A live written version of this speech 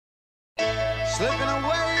slipping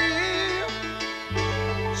away,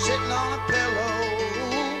 sitting on a pillow,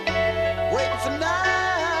 waiting for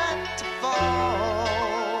night to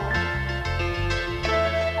fall.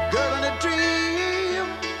 Girl in a dream,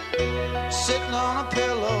 sitting on a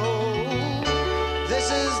pillow. This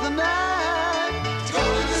is the night to go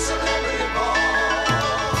to the celebrity ball.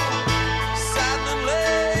 Satin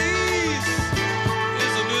lace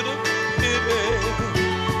is a little pity.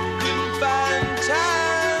 Didn't find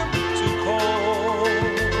time to call.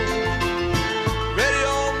 Ready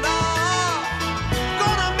or not,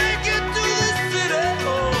 gonna make it to the city.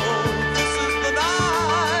 Oh, this is the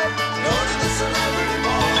night to go to the celebrity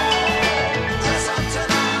ball. Dress up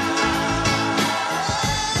tonight.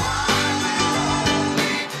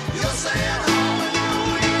 You're saying home and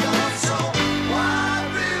you'll be gone, so why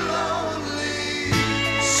be lonely?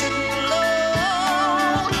 Sitting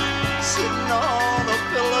alone, sitting on a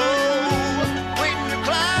pillow, waiting to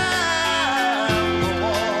climb the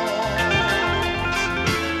walls.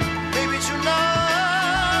 Maybe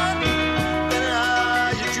tonight, better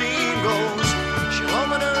how your dream goes. She'll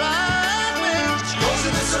home in her eyes when she goes to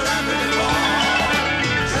the celebrity ball.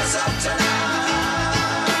 Dress up tonight.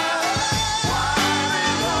 Why be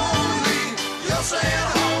lonely? You're staying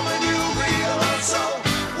home and you'll be alone, so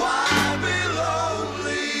why be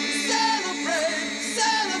lonely? Celebrate,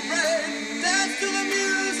 celebrate, dance to the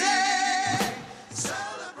music.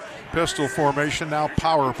 Celebrate. Pistol formation, now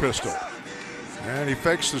power pistol. And he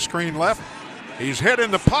fakes the screen left. He's hit in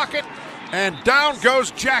the pocket, and down goes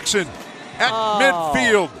Jackson at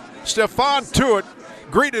midfield. Stephon Tuitt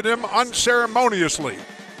greeted him unceremoniously.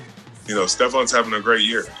 You know, Stephon's having a great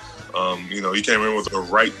year. You know, he came in with the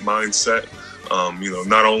right mindset. You know,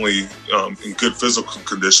 not only in good physical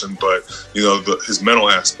condition, but, you know, his mental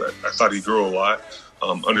aspect. I thought he grew a lot.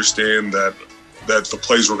 Understand that the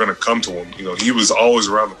plays were going to come to him. You know, he was always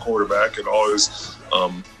around the quarterback and always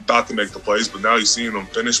about to make the plays, but now he's seeing him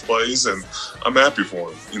finish plays, and I'm happy for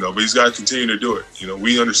him. You know, but he's got to continue to do it. You know,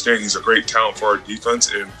 we understand he's a great talent for our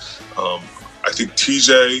defense, and I think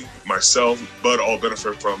TJ, myself, Bud all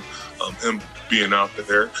benefit from him being out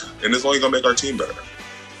there, and it's only going to make our team better.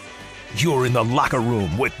 You're in the locker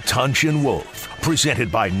room with Tunch and Wolf.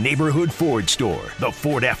 Presented by Neighborhood Ford Store. The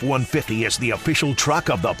Ford F-150 is the official truck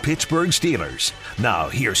of the Pittsburgh Steelers. Now,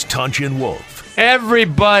 here's Tunch and Wolf.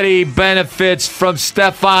 Everybody benefits from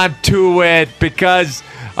Stephon Tuitt because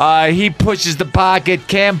he pushes the pocket,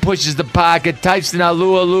 Cam pushes the pocket, Tyson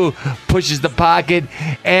Alualu pushes the pocket,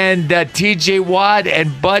 and TJ Watt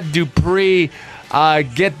and Bud Dupree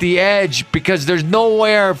get the edge because there's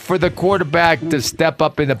nowhere for the quarterback to step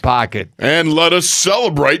up in the pocket. And let us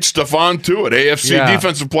celebrate Stephon Tuitt, AFC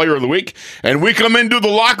Defensive Player of the Week. And we come into the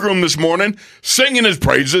locker room this morning singing his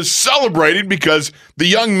praises, celebrating because the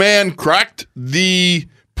young man cracked the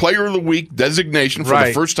Player of the Week designation for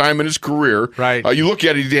the first time in his career. Right. You look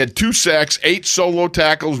at it, he had 2 sacks, 8 solo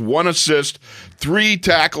tackles, 1 assist, 3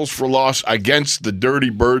 tackles for loss against the Dirty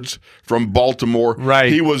Birds from Baltimore.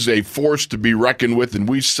 Right. He was a force to be reckoned with, and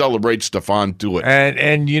we celebrate Stephon Tuitt.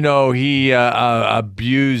 And you know, he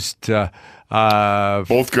abused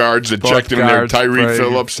both guards that checked in there, Tyree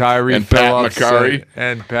Phillips and Pat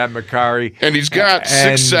McCarry. And he's got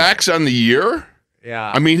 6 sacks on the year.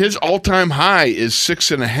 Yeah. I mean, his all-time high is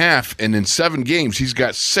 6.5, and in 7 games, he's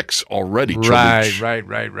got 6 already. Right.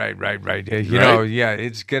 You know, yeah,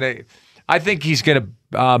 it's gonna. I think he's gonna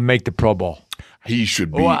make the Pro Bowl. He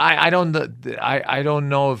should be. Well, I don't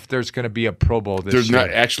know if there's going to be a Pro Bowl this year.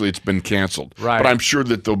 Not actually. It's been canceled. Right. But I'm sure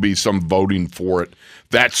that there'll be some voting for it,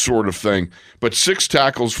 that sort of thing. But 6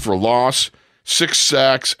 tackles for loss, 6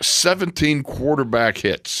 sacks, 17 quarterback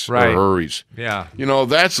hits or hurries. Yeah. You know,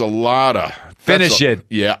 that's a lot of. Finish it.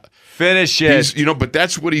 Yeah. Finish it. But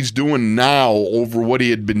that's what he's doing now over what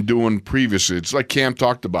he had been doing previously. It's like Cam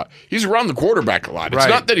talked about. He's around the quarterback a lot. It's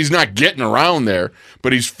not that he's not getting around there,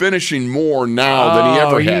 but he's finishing more now than he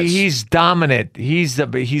ever has. He's dominant. He's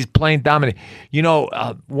playing dominant. You know,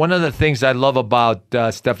 one of the things I love about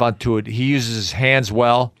Stephon Tuitt, he uses his hands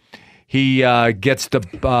well. He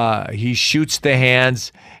he shoots the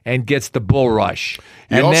hands and gets the bull rush.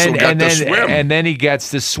 And then he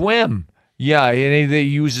gets the swim. Yeah, and he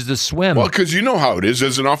uses the swim. Well, because you know how it is.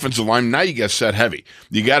 As an offensive lineman, now you got to set heavy.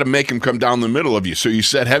 You got to make him come down the middle of you. So you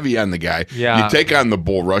set heavy on the guy. Yeah. You take on the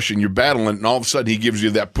bull rush, and you're battling, and all of a sudden he gives you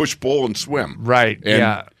that push-pull and swim. Right,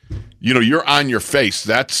 and, you know, you're on your face.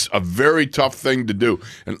 That's a very tough thing to do.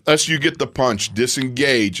 Unless you get the punch,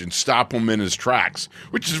 disengage, and stop him in his tracks,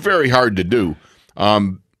 which is very hard to do.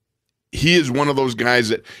 He is one of those guys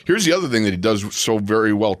that – here's the other thing that he does so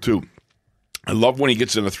very well, too. I love when he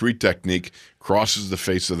gets in a 3 technique, crosses the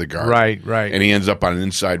face of the guard. Right. And he ends up on an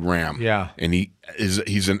inside ram. Yeah. And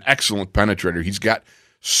he's an excellent penetrator. He's got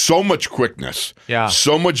so much quickness. Yeah.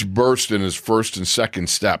 So much burst in his first and second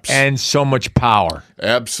steps. And so much power.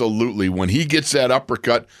 Absolutely. When he gets that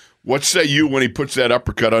uppercut, what say you when he puts that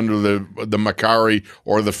uppercut under the Macari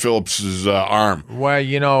or the Phillips's arm?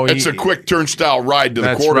 Well, it's a quick turnstile ride to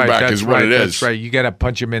the quarterback is what it is. That's right. You got to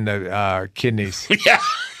punch him in the kidneys. Yeah.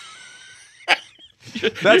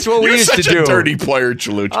 That's what we used to do. You're such a dirty player,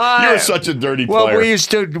 Chaluch. You're such a dirty player. Well,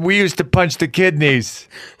 we used to punch the kidneys.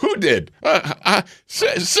 Who did? I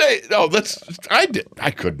did.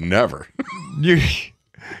 I could never.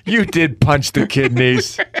 You did punch the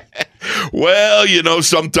kidneys. Well,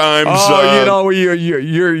 sometimes.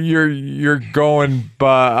 You're going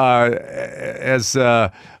as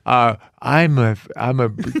I'm a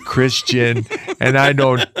Christian, and I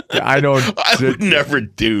don't. I would never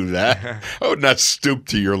do that. I would not stoop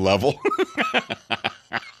to your level.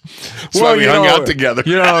 That's why we hung out together.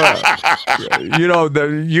 You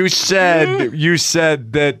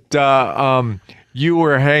said that. You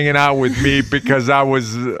were hanging out with me because I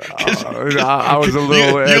was a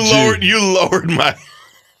little edgy. You lowered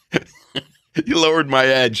my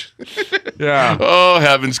edge. Yeah. Oh,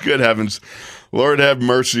 heavens, good heavens. Lord have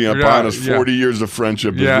mercy upon us. 40 years of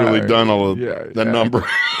friendship has really done all of the number.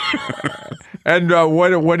 And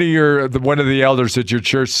one of the elders at your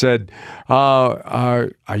church said, "Are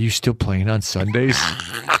you still playing on Sundays?"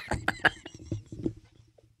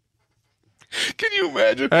 Can you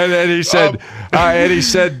imagine? And he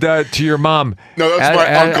said, to your mom, "No, that's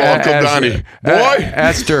my Uncle Donnie. Boy,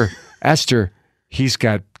 Esther, he's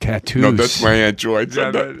got tattoos." No, that's my Aunt Joy.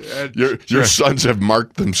 Your sons have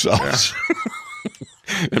marked themselves. Yeah.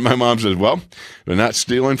 And my mom says, "Well, they're not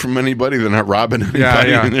stealing from anybody. They're not robbing anybody."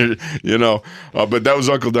 Yeah. But that was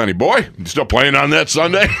Uncle Donnie. Boy, you still playing on that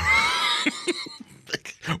Sunday?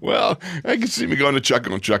 Well, I can see me going to Chuck.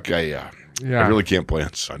 I really can't play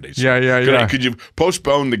on Sundays. Could you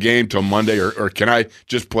postpone the game till Monday, or can I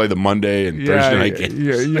just play the Monday and Thursday night games?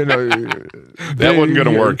 That wasn't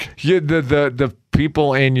going to work. The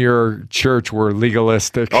people in your church were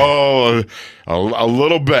legalistic. Oh, a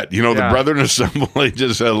little bit. The Brethren Assembly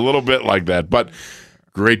just a little bit like that, but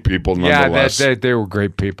great people nonetheless. Yeah, they were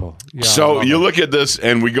great people. Yeah, so you look at this,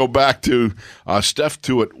 and we go back to Steph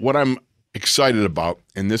Tuitt. What I'm excited about,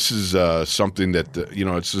 and this is something that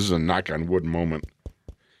this is a knock on wood moment,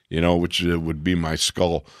 which would be my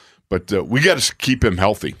skull, but we got to keep him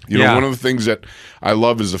healthy. One of the things that I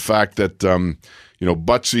love is the fact that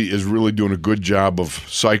Butsy is really doing a good job of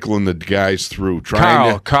cycling the guys through.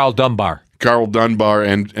 Carl Dunbar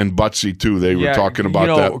and Butsy too. They were talking about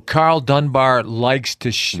that. Carl Dunbar likes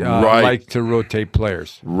to like to rotate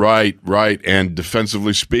players. Right, and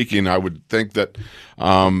defensively speaking, I would think that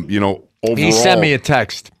overall, he sent me a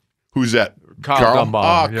text. Who's that? Carl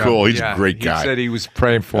Dunbar. Oh, cool. He's a great guy. He said he was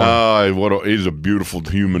praying for him. He's a beautiful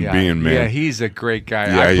human being, man. Yeah, he's a great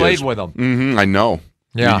guy. I played with him. Mm-hmm, I know.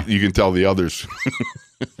 Yeah. You can tell the others.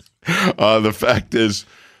 The fact is,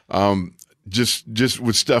 just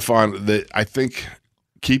with Stefan, that I think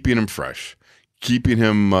keeping him fresh, keeping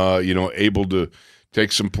him, able to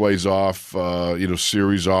take some plays off,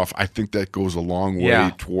 series off. I think that goes a long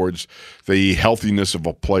way towards the healthiness of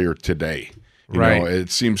a player today. It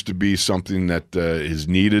seems to be something that is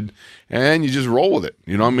needed, and you just roll with it.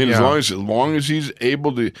 As long as he's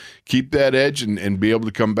able to keep that edge and be able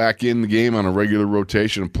to come back in the game on a regular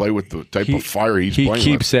rotation and play with the type of fire he's playing with.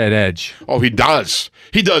 He keeps that edge. Oh, he does.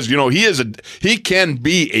 He does. He can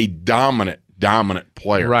be a dominant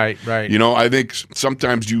player. Right. I think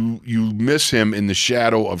sometimes you miss him in the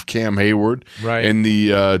shadow of Cam Hayward and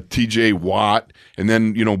the T.J. Watt, and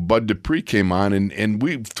then Bud Dupree came on, and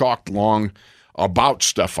we've talked long about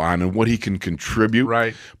Stefan and what he can contribute.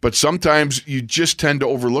 Right. But sometimes you just tend to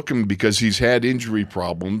overlook him because he's had injury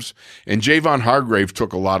problems. And Javon Hargrave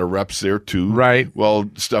took a lot of reps there too. Right. Well,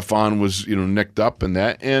 Stefan was, nicked up in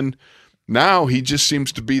that. And now he just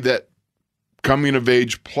seems to be that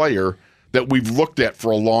coming-of-age player that we've looked at for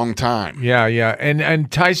a long time. Yeah. And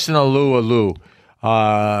Tyson Alualu,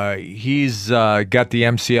 he's got the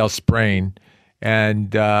MCL sprain.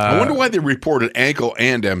 And I wonder why they reported ankle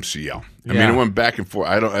and MCL. I mean, it went back and forth.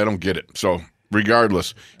 I don't get it. So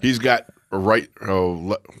regardless, he's got a right. I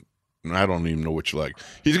don't even know which leg.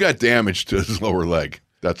 He's got damage to his lower leg.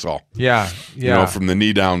 That's all. Yeah. From the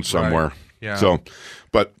knee down somewhere. Right. Yeah. So,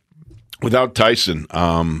 but without Tyson,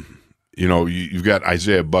 you've got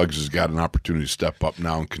Isaiah Buggs has got an opportunity to step up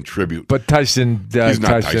now and contribute. But Tyson, he's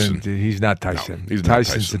not Tyson. He's not Tyson. No, he's not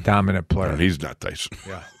Tyson's Tyson. a dominant player. No, he's not Tyson.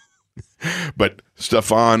 Yeah. But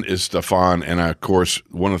Stefan is Stefan, and of course,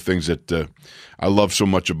 one of the things that I love so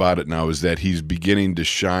much about it now is that he's beginning to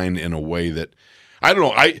shine in a way that I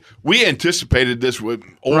don't know. We anticipated this,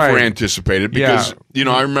 over-anticipated because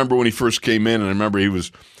I remember when he first came in, and I remember he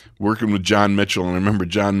was working with John Mitchell, and I remember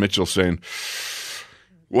John Mitchell saying,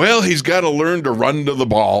 "Well, he's got to learn to run to the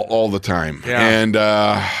ball all the time," and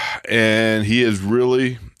he is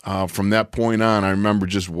really. From that point on, I remember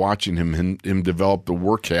just watching him develop the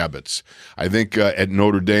work habits. I think at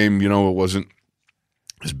Notre Dame, it wasn't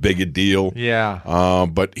as big a deal. Yeah.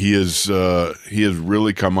 But he has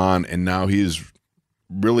really come on, and now he is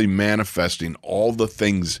really manifesting all the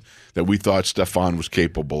things that we thought Stefan was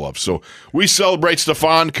capable of. So we celebrate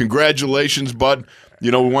Stefan. Congratulations, bud. We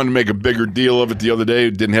wanted to make a bigger deal of it the other day.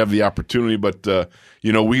 Didn't have the opportunity, but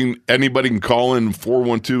anybody can call in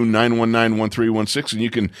 412-919-1316, and you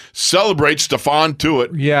can celebrate Stefan Tuitt.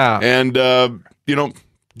 Yeah. And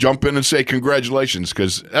jump in and say congratulations,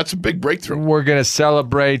 because that's a big breakthrough. We're going to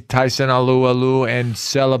celebrate Tyson Alualu and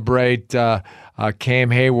celebrate Cam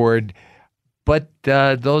Hayward, but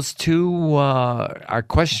those two are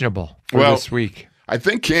questionable for this week. I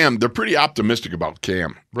think Cam, they're pretty optimistic about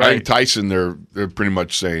Cam. Right. I think Tyson, they're pretty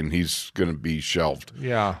much saying he's going to be shelved.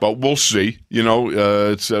 Yeah. But we'll see.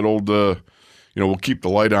 It's that old, we'll keep the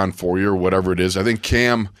light on for you or whatever it is. I think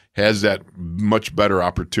Cam has that much better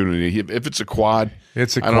opportunity. If it's a quad.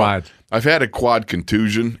 It's a quad. I've had a quad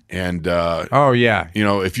contusion, and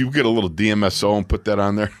if you get a little DMSO and put that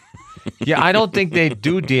on there. Yeah, I don't think they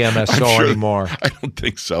do DMSO anymore. I don't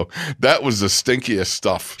think so. That was the stinkiest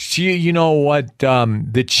stuff. You know what?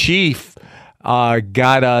 The Chief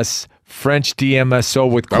got us French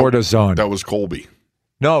DMSO with cortisone. That was Colby.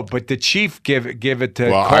 No, but the Chief give it to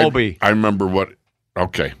Colby. I remember what.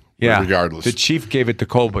 Okay. Yeah. Regardless, the Chief gave it to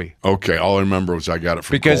Colby. Okay. All I remember was I got it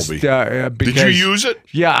from Colby. Because did you use it?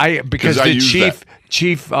 Yeah, because the Chief.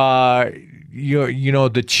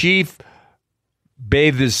 The Chief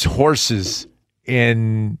bathed his horses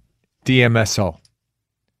in DMSO.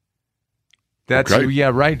 That's okay.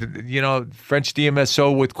 Yeah, right. French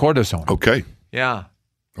DMSO with cortisone. Okay. Yeah.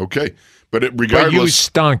 Okay, but regardless, but you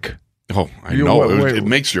stunk. Oh, I know. It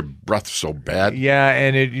makes your breath so bad. Yeah,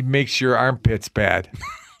 and it makes your armpits bad.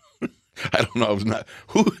 I don't know. I was not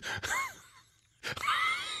who.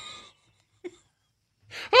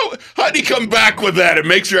 How'd he come back with that? It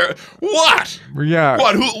makes your what? Yeah.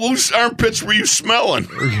 What? Whose armpits were you smelling?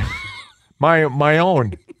 My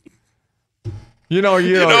own. They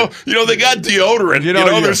got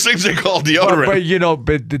deodorant. There's things they call deodorant.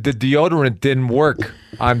 But the deodorant didn't work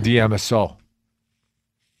on DMSO.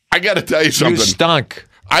 I got to tell you something. You stunk.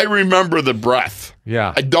 I remember the breath.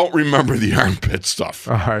 Yeah. I don't remember the armpit stuff.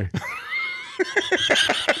 All right.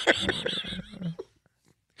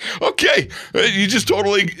 Okay, you just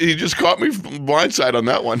caught me from blindside on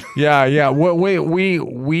that one. Yeah.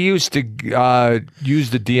 We used to use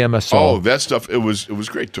the DMSO. Oh, that stuff. It was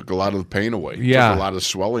great. Took a lot of the pain away. Yeah, took a lot of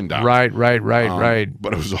swelling down. Right.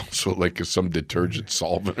 But it was also like some detergent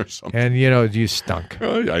solvent or something. And you stunk.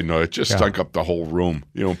 I know it just stunk up the whole room.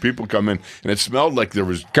 People come in and it smelled like there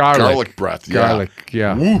was garlic breath. Garlic.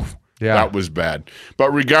 Yeah. Woo. Yeah. That was bad. But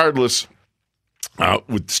regardless.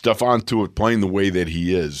 With Stefan Tuitt playing the way that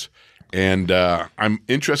he is, and I'm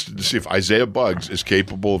interested to see if Isaiah Buggs is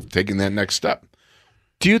capable of taking that next step.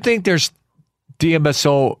 Do you think there's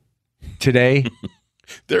DMSO today?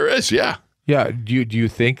 There is, yeah. Yeah, do you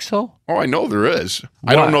think so? Oh, I know there is.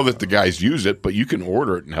 I don't know that the guys use it, but you can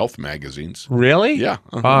order it in health magazines. Really? Yeah.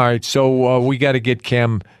 Uh-huh. All right, so we got to get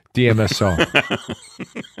Cam DMSO.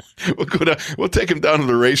 We'll take him down to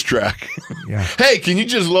the racetrack. Yeah. Hey, can you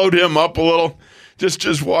just load him up a little?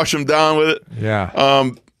 Just wash him down with it.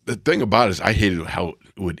 Yeah. The thing about it is I hated how it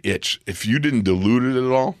would itch. If you didn't dilute it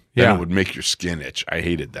at all, then it would make your skin itch. I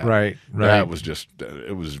hated that. Right. That was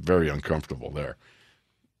it was very uncomfortable there.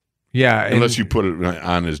 Yeah. Unless you put it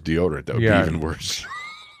on as deodorant, that would be even worse.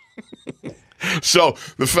 So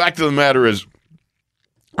the fact of the matter is,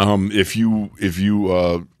 if you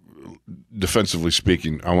defensively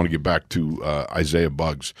speaking, I want to get back to Isaiah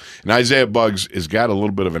Buggs. And Isaiah Buggs has got a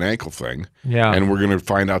little bit of an ankle thing. Yeah. And we're going to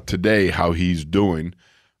find out today how he's doing.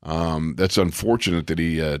 That's unfortunate that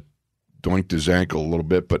he doinked his ankle a little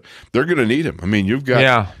bit, but they're going to need him. I mean, you've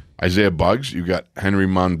got Isaiah Buggs, you've got Henry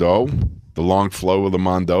Mondeau, the long flow of the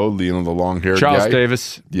Mondeau, the long-haired guy. Charles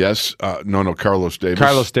Davis. Yes. No, Carlos Davis.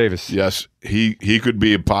 Carlos Davis. Yes. He could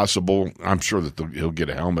be a possible. I'm sure that he'll get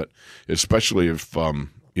a helmet, especially if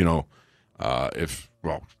if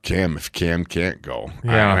Cam can't go.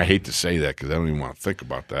 Yeah. I hate to say that because I don't even want to think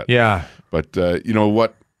about that. Yeah. But you know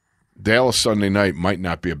what? Dallas Sunday night might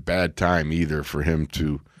not be a bad time either for him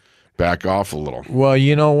to back off a little. Well,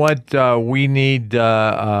 you know what? We need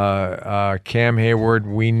Cam Hayward.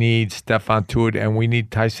 We need Stephon Tuitt, and we need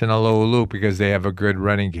Tyson Alualu because they have a good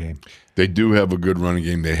running game. They do have a good running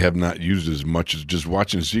game. They have not used as much as just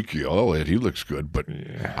watching Ezekiel Elliott. He looks good, but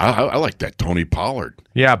I like that Tony Pollard.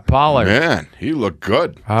 Yeah, Pollard. Man, he looked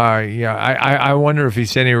good. Yeah, I wonder if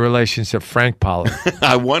he's any relation to Frank Pollard.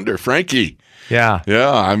 I wonder, Frankie. Yeah.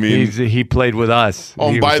 Yeah, I mean. He played with us.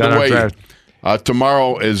 Oh, He by was the on our way, draft.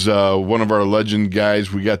 tomorrow is one of our legend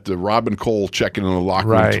guys. We got the Robin Cole checking in the locker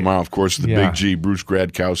room Right. tomorrow. Of course, the Yeah. Big G, Bruce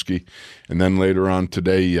Gradkowski. And then later on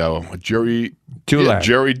today, Jerry Dulac. Yeah,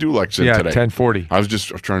 Jerry Dulac's in Yeah, today. 10:40. I was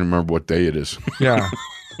trying to remember what day it is. Yeah.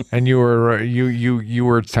 And you were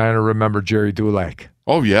trying to remember Jerry Dulac.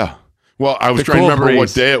 Oh, yeah. Well, I was The trying to Cool remember what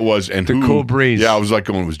Breeze. day it was and The who. Cool Breeze. Yeah, I was like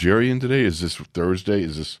going, was Jerry in today? Is this Thursday?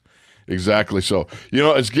 Is this exactly so?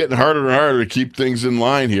 It's getting harder and harder to keep things in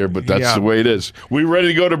line here, but that's Yeah. the way it is. We ready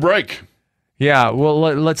to go to break? Yeah, well,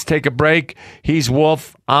 let's take a break. He's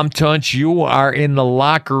Wolf. I'm Tunch. You are in the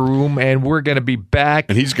locker room, and we're going to be back.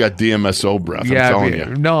 And he's got DMSO breath, I'm telling you.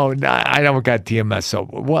 No, I don't got DMSO.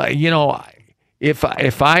 Well, if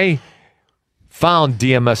I found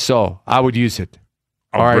DMSO, I would use it.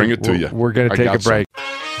 I'll All right, bring it to you. We're going I to take a got some. break.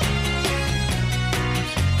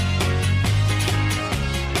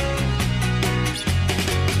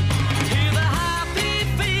 Hear the happy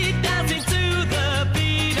feet dancing to the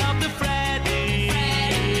beat of the Freddy.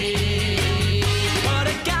 Put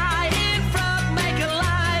a guy in front, make a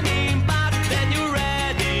line in back, then you're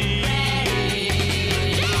ready.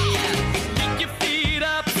 Kick your feet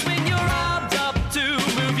up, swing your arms up too,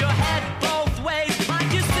 move your head both ways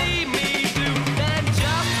like you see me do. Then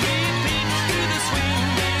jump, repeat to the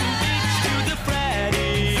swinging beats to the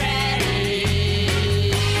Freddy.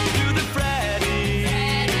 To the Freddy.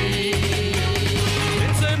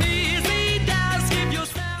 It's an easy dance, give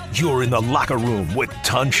yourself. You're in the locker room with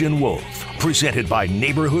Tunch and Wolf. Presented by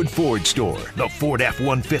Neighborhood Ford Store. The Ford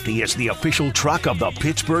F-150 is the official truck of the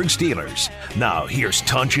Pittsburgh Steelers. Now, here's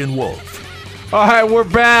Tunch and Wolf. All right, we're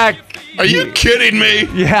back. Are you kidding me?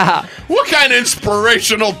 Yeah. What kind of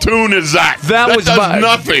inspirational tune is that? That was does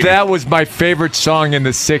nothing. That was my favorite song in the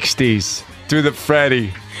 60s, To the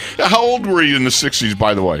Freddy. How old were you in the 60s,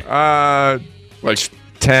 by the way? Like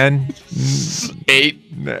 10.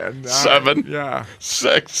 8, 7, Yeah.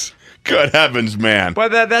 6. Good heavens, man.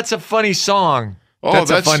 But that's a funny song. Oh,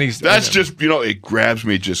 a funny. That's just, it grabs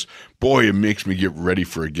me just, boy, it makes me get ready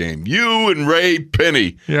for a game. You and Ray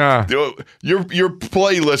Penny. Yeah. Your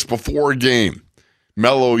playlist before a game.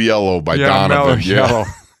 Mellow Yellow by Yeah, Donovan. Mellow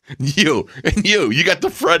Yellow. You got the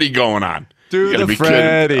Freddie going on. Do You gotta the be kidding.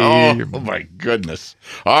 Freddie. Oh, my goodness.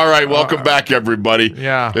 All right, welcome back, everybody.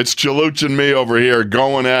 Yeah. It's Chaluch and me over here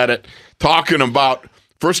going at it, talking about,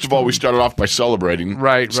 first of all, we started off by celebrating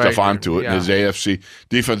Right. Stephon Tuitt Yeah. and his AFC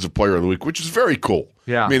Defensive Player of the Week, which is very cool.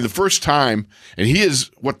 Yeah. I mean, the first time, and he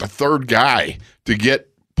is, the third guy to get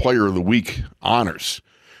Player of the Week honors.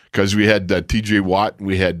 Because we had T.J. Watt,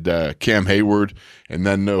 we had Cam Hayward, and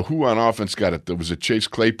then who on offense got it? There was Chase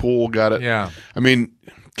Claypool got it. Yeah. I mean,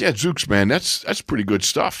 Zooks, man, that's pretty good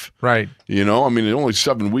stuff. Right. Only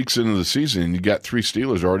 7 weeks into the season, and you got 3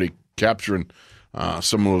 Steelers already capturing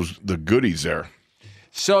some of the goodies there.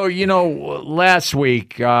 So, last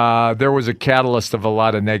week there was a catalyst of a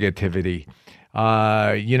lot of negativity.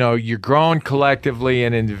 You're growing collectively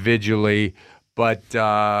and individually, but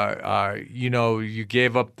you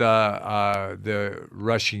gave up the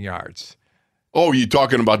rushing yards. Oh, you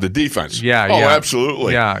talking about the defense? Yeah. Oh, yeah.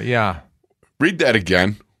 absolutely. Yeah. Read that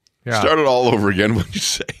again. Yeah. Start it all over again. What did you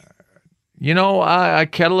say? A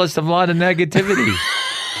catalyst of a lot of negativity.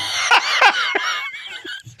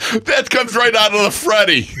 That comes right out of the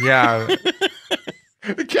Freddie. Yeah.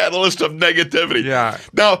 The catalyst of negativity. Yeah.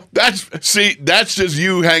 Now that's just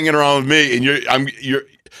you hanging around with me, and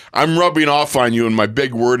I'm rubbing off on you, and my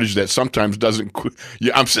big wordage that sometimes doesn't.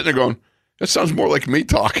 I'm sitting there going, that sounds more like me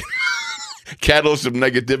talking. Catalyst of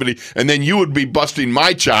negativity, and then you would be busting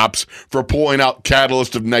my chops for pulling out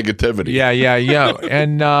catalyst of negativity. Yeah.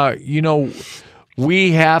 And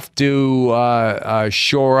we have to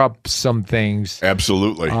shore up some things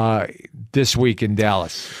Absolutely. this week in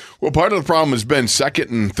Dallas. Well, part of the problem has been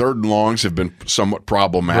second and third and longs have been somewhat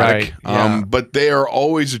problematic, Right, yeah. But they are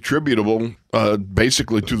always attributable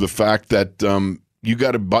basically to the fact that you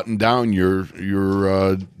got to button down your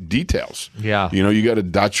details. Yeah. You got to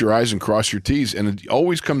dot your I's and cross your T's, and it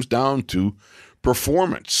always comes down to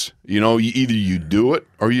performance. Either you do it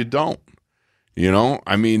or you don't.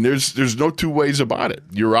 I mean, there's no two ways about it.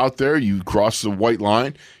 You're out there, you cross the white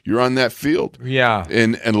line, you're on that field. Yeah.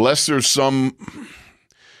 And unless there's some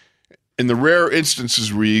in the rare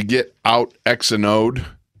instances where you get out X and O'd,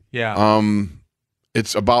 Yeah.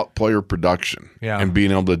 it's about player production and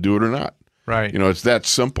being able to do it or not. Right. It's that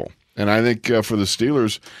simple. And I think for the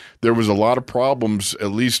Steelers, there was a lot of problems,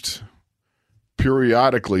 at least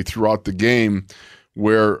periodically throughout the game,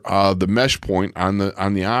 where the mesh point on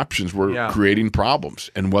the options were creating problems.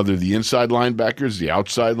 And whether the inside linebackers, the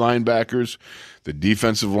outside linebackers, the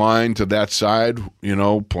defensive line to that side,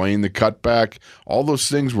 playing the cutback, all those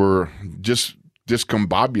things were just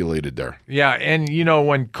discombobulated there. Yeah, and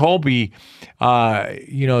when Colby,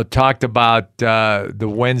 talked about the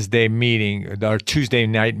Wednesday meeting or Tuesday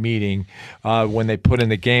night meeting when they put in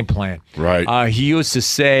the game plan, right? He used to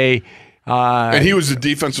say, and he was the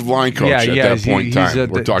defensive line coach at that point in time.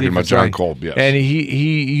 We're talking about John Kolb, yes. And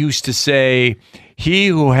he used to say, "He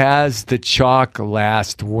who has the chalk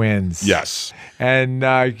last wins." Yes. And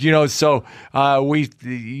so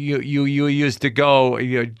you used to go.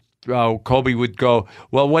 Colby would go,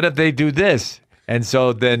 well, what if they do this? And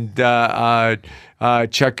so then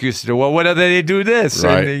Chuck used to do, well, what if they do this?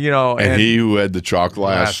 Right. And he who had the chalk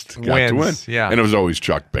last got to win. Yeah. And it was always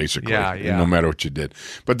Chuck, basically, no matter what you did.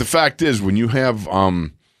 But the fact is, when you have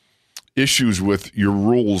issues with your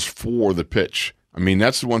rules for the pitch, I mean,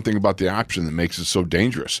 that's the one thing about the option that makes it so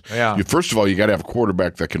dangerous. Yeah. First of all, you got to have a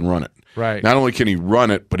quarterback that can run it. Right. Not only can he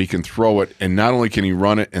run it, but he can throw it. And not only can he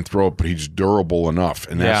run it and throw it, but he's durable enough.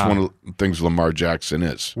 And that's one of the things Lamar Jackson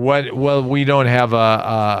is. Well, we don't have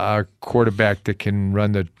a quarterback that can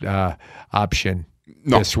run the option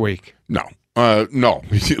this week. No. No.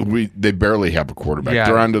 They barely have a quarterback. Yeah.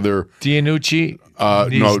 They're on to their Dianucci.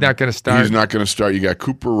 He's not going to start. He's not going to start. You got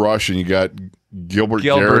Cooper Rush and you got Gilbert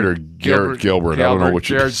Garrett or Garrett Gilbert. I don't know which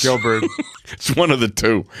Garrett Gilbert. It's one of the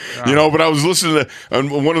two. But I was listening to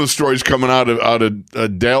one of the stories coming out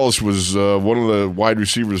of Dallas was one of the wide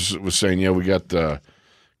receivers was saying, we got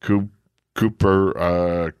Cooper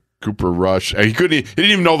Rush. He didn't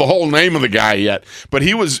even know the whole name of the guy yet, but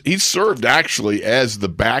he served actually as the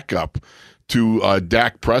backup to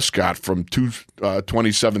Dak Prescott from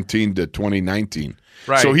 2017 to 2019.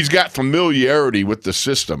 Right. So he's got familiarity with the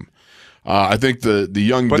system. I think the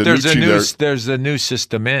young but DiNucci there's a new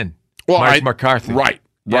system in. Well, Mike McCarthy. Right.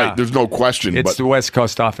 Yeah. There's no question. It's the West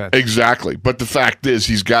Coast offense. Exactly. But the fact is,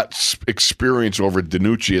 he's got experience over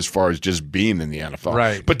DiNucci as far as just being in the NFL.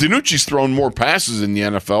 Right. But DiNucci's thrown more passes in the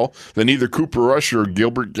NFL than either Cooper Rush or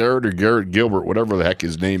Gilbert Garrett or Garrett Gilbert, whatever the heck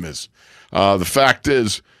his name is. The fact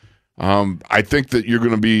is, I think that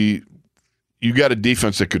you got a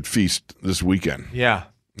defense that could feast this weekend. Yeah.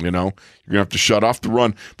 You're going to have to shut off the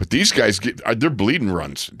run. But these guys, they're bleeding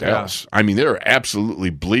runs, Dallas. Yeah. I mean, they're absolutely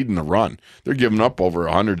bleeding the run. They're giving up over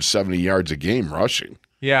 170 yards a game rushing.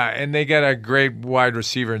 Yeah, and they got a great wide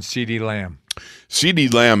receiver in CeeDee Lamb.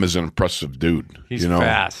 CeeDee Lamb is an impressive dude. He's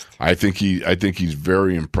fast. I think he's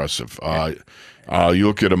very impressive. You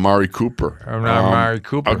look at Amari Cooper. Amari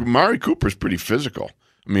Cooper. Amari Cooper's pretty physical.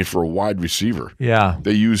 I mean, for a wide receiver. Yeah.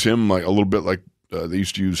 They use him like a little bit like they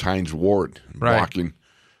used to use Hines Ward blocking.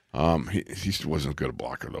 He wasn't good a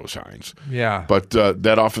blocker, those Hines. Yeah. But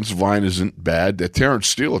that offensive line isn't bad. Terrence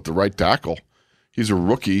Steele at the right tackle, he's a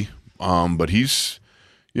rookie, but he's,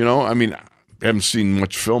 I haven't seen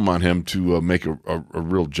much film on him to make a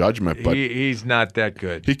real judgment. But he's not that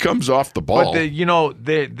good. He comes off the ball. But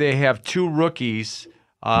they have two rookies.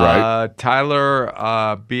 Right. Tyler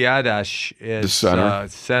Biadasz is the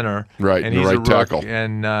center. Right, and the he's right a tackle.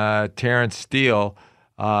 And Terrence Steele.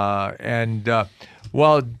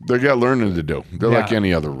 They got learning to do. They're like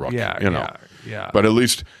any other rookie. Yeah. But at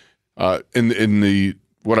least in the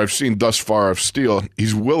what I've seen thus far of Steele,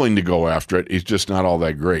 he's willing to go after it. He's just not all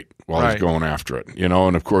that great while he's going after it.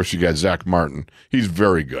 And of course you got Zach Martin. He's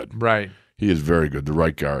very good. Right. He is very good, the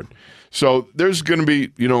right guard. So there's going to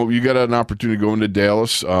be, you got an opportunity to go into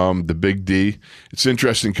Dallas, the Big D. It's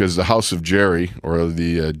interesting because the House of Jerry, or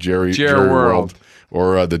the Jerry World,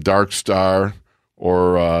 or the Dark Star,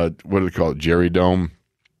 or what do they call it, Jerry Dome.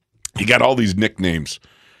 You got all these nicknames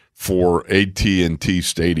for AT&T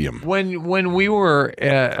Stadium. When we were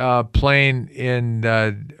playing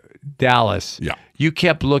in Dallas, you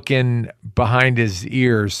kept looking behind his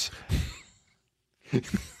ears.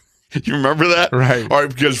 You remember that? Right. All right,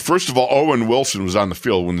 because first of all, Owen Wilson was on the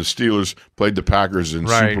field when the Steelers played the Packers in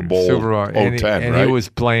Super Bowl 010, and right? he was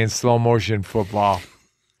playing slow motion football.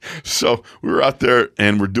 So we were out there,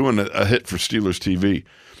 and we're doing a hit for Steelers TV.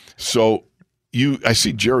 So I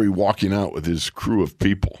see Jerry walking out with his crew of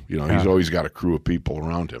people. He's always got a crew of people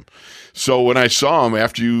around him. So when I saw him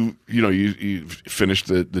after you finished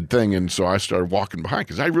the thing, and so I started walking behind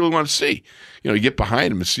because I really want to see, you get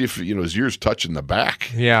behind him and see if his ears touching the back.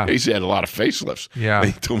 Yeah. He's had a lot of facelifts. Yeah.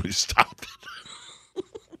 And he told me to stop.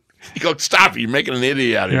 He goes, "Stop! You're making an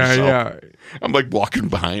idiot out of yourself." Yeah. I'm like walking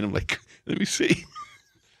behind. I'm like, let me see.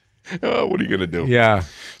 What are you going to do? Yeah.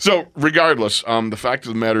 So regardless, the fact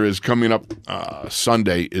of the matter is coming up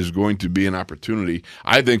Sunday is going to be an opportunity,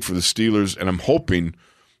 I think, for the Steelers, and I'm hoping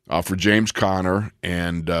for James Conner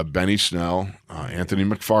and Benny Snell, Anthony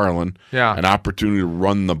McFarland, an opportunity to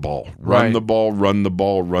run the ball. Run the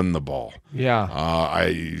ball. Yeah.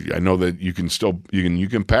 I know that you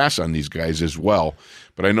can pass on these guys as well,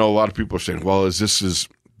 but I know a lot of people are saying, well, this is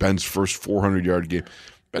Ben's first 400-yard game?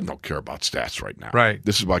 Ben don't care about stats right now. Right.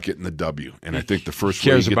 This is about getting the W, and I think the first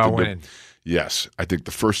cares way you get about the winning. Yes, I think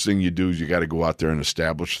the first thing you do is you got to go out there and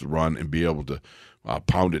establish the run and be able to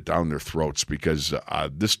pound it down their throats because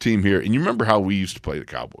this team here, and you remember how we used to play the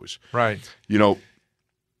Cowboys. Right.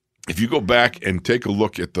 If you go back and take a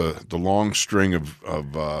look at the long string of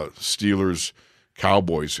Steelers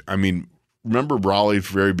Cowboys, I mean, remember Raleigh at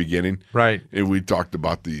the very beginning? Right. And we talked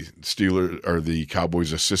about the Steelers or the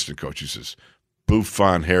Cowboys assistant coach. He says,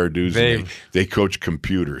 bouffant hairdos, and they coach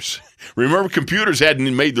computers. Remember, computers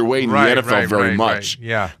hadn't made their way in the NFL very much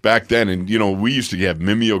back then. And, we used to have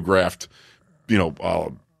mimeographed,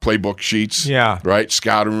 playbook sheets, right,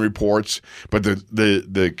 scouting reports. But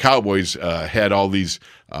the Cowboys had all these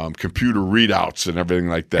computer readouts and everything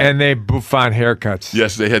like that. And they bouffant haircuts.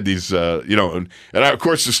 Yes, they had these, and of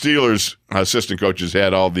course the Steelers assistant coaches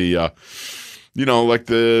had all the like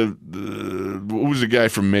what was the guy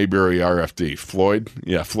from Mayberry RFD? Floyd?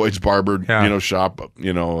 Yeah, Floyd's barber, shop,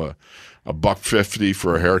 $1.50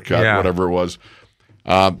 for a haircut, whatever it was.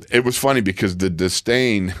 It was funny because the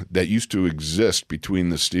disdain that used to exist between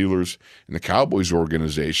the Steelers and the Cowboys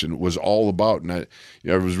organization was all about, and I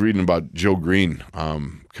was reading about Joe Green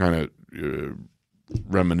kind of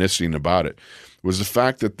reminiscing about it, was the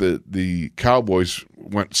fact that the Cowboys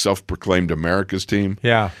went self-proclaimed America's team.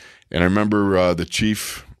 Yeah. And I remember the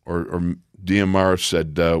chief or DMR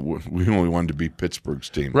said we only wanted to be Pittsburgh's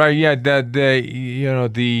team. Right. Yeah. The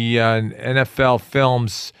NFL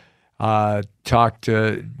Films talked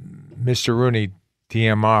to Mr. Rooney,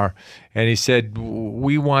 DMR, and he said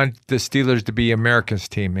we want the Steelers to be America's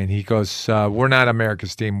team, and he goes, "We're not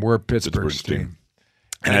America's team. We're Pittsburgh's team."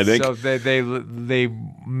 And I think so. They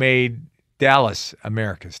made Dallas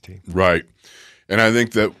America's team. Right. And I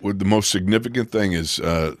think that the most significant thing is.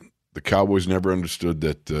 The Cowboys never understood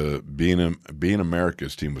that being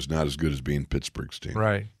America's team was not as good as being Pittsburgh's team.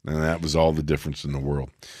 Right. And that was all the difference in the world.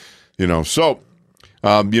 So,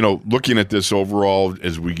 looking at this overall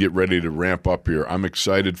as we get ready to ramp up here, I'm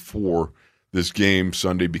excited for this game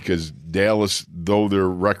Sunday because Dallas, though their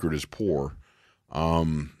record is poor,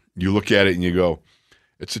 you look at it and you go,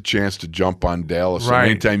 it's a chance to jump on Dallas. Right.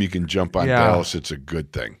 And anytime you can jump on Dallas, it's a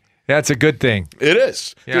good thing. That's a good thing. It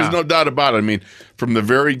is. Yeah. There's no doubt about it. I mean, from the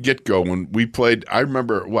very get-go when we played, I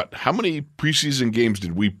remember, how many preseason games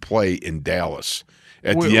did we play in Dallas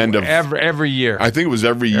at the end of every year? I think it was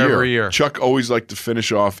every year. Every year. Chuck always liked to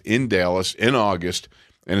finish off in Dallas in August,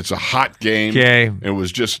 and it's a hot game. It was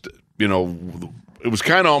just, it was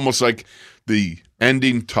kind of almost like the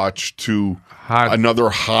ending touch to another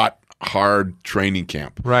hard training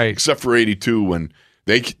camp. Right. Except for 82 when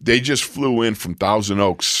They just flew in from Thousand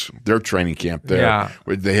Oaks, their training camp there,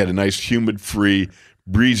 where they had a nice, humid-free,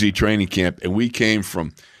 breezy training camp, and we came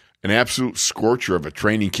from an absolute scorcher of a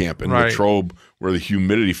training camp in Latrobe, where the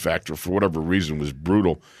humidity factor, for whatever reason, was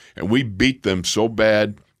brutal. And we beat them so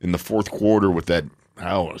bad in the fourth quarter with that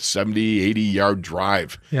 70, 80-yard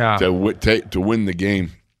drive to win the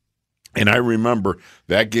game. And I remember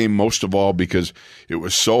that game most of all because it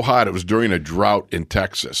was so hot. It was during a drought in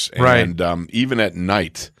Texas. And even at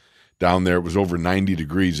night down there, it was over 90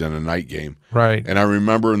 degrees in a night game. Right. And I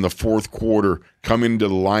remember in the fourth quarter coming to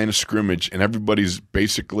the line of scrimmage, and everybody's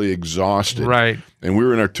basically exhausted. Right. And we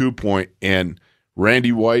were in our 2-point, and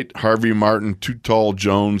Randy White, Harvey Martin, Too Tall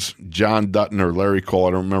Jones, John Dutton, or Larry Cole,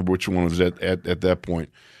 I don't remember which one was at that point.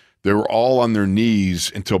 They were all on their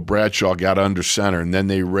knees until Bradshaw got under center, and then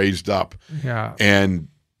they raised up. Yeah. And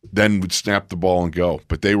then would snap the ball and go.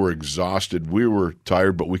 But they were exhausted. We were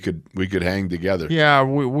tired, but we could hang together. Yeah,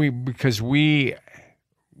 because we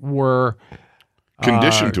were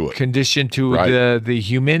conditioned to it. Conditioned to the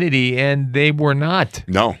humidity, and they were not.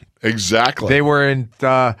 No, exactly. They were in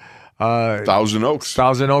Thousand Oaks.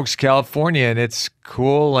 Thousand Oaks, California, and it's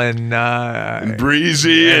cool and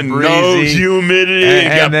breezy and no humidity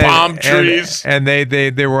and got palm trees. And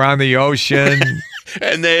they were on the ocean.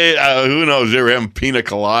 And they, who knows, they were having pina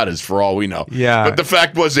coladas for all we know. Yeah. But the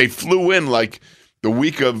fact was they flew in like the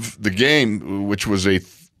week of the game, which was a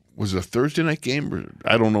Thursday night game? Or,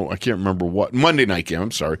 I don't know. I can't remember what. Monday night game.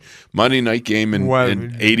 I'm sorry. Monday night game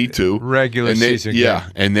in 82. Regular season game. Yeah.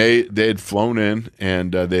 And they had flown in,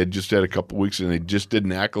 and they had just had a couple weeks, and they just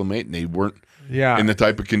didn't acclimate, and they weren't in the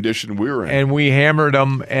type of condition we were in. And we hammered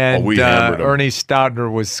them, and we hammered them. Ernie Staudner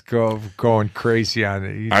was going crazy on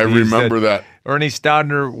it. I remember that. Ernie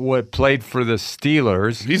Staudner played for the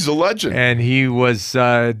Steelers. He's a legend. And he was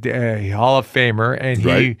a Hall of Famer,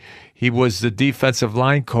 and he was the defensive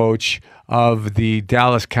line coach of the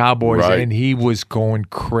Dallas Cowboys, and he was going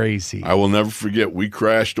crazy. I will never forget, we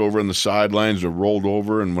crashed over on the sidelines or rolled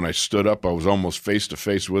over, and when I stood up, I was almost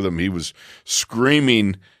face-to-face with him. He was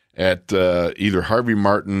screaming at either Harvey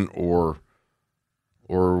Martin or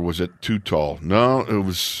was it Too Tall? No, it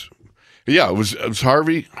was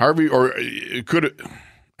Harvey, or it could,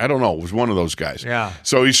 I don't know. It was one of those guys. Yeah.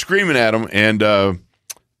 So he's screaming at him, and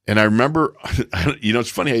I remember, it's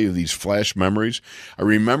funny how you have these flash memories. I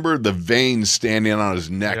remember the veins standing on his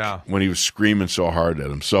neck when he was screaming so hard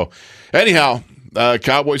at him. So anyhow,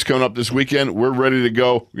 Cowboys coming up this weekend. We're ready to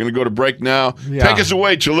go. We're going to go to break now. Yeah. Take us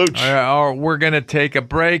away, Chaluch. We're going to take a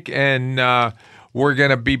break, and we're going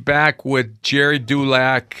to be back with Jerry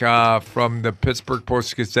Dulac from the Pittsburgh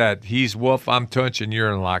Post-Gazette. He's Wolf, I'm Tunch, and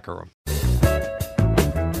you're in the locker room.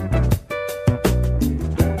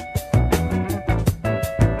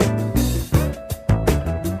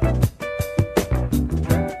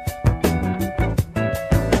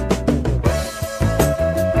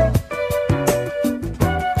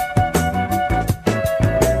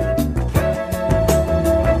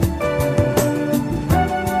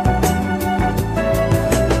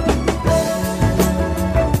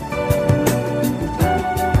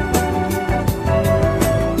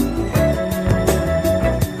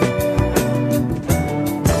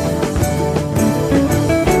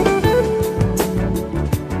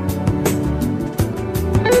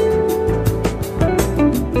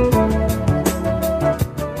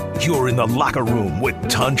 The Locker Room with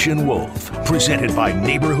Tunch and Wolf, presented by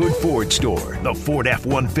Neighborhood Ford Store. The Ford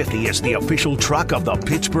F-150 is the official truck of the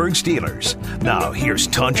Pittsburgh Steelers. Now here's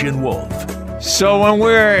Tunch and Wolf. So when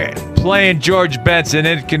we're playing George Benson,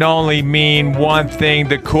 it can only mean one thing: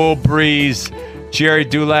 the cool breeze. Jerry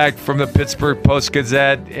Dulac from the Pittsburgh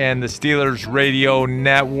Post-Gazette and the Steelers Radio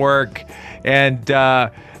Network. And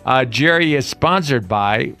Jerry is sponsored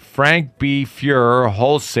by Frank B. Fuhrer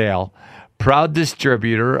Wholesale, proud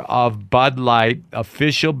distributor of Bud Light,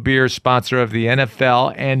 official beer sponsor of the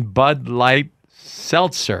NFL, and Bud Light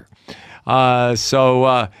Seltzer.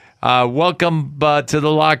 So welcome to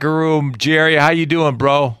the locker room, Jerry. How you doing,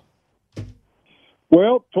 bro?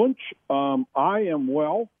 Well, Tunch, I am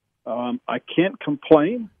well. I can't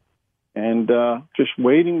complain, and just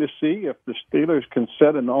waiting to see if the Steelers can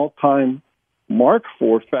set an all-time mark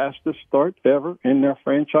for fastest start ever in their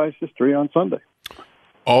franchise history on Sunday.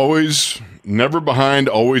 Always, never behind,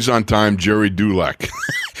 always on time, Jerry Dulac.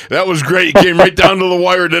 That was great. You came right down to the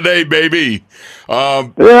wire today, baby.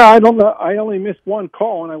 Yeah, I don't know. I only missed one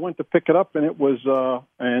call, and I went to pick it up, and it was,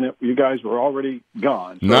 you guys were already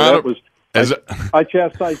gone. So I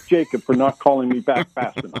chastised Jacob for not calling me back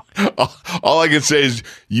fast enough. All I can say is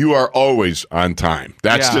you are always on time.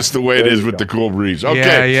 That's just the way it is with the cool breeze.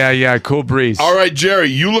 Okay. Yeah, cool breeze. All right, Jerry,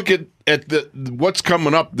 you look at what's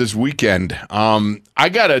coming up this weekend. I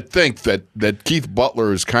got to think that Keith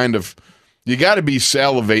Butler is kind of, you got to be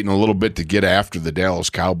salivating a little bit to get after the Dallas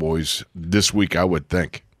Cowboys this week, I would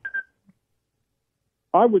think.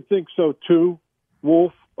 I would think so, too,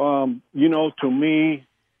 Wolf. To me,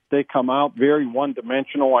 they come out very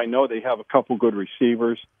one-dimensional. I know they have a couple good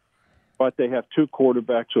receivers, but they have two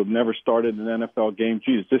quarterbacks who have never started an NFL game.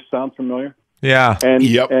 Gee, does this sound familiar? Yeah.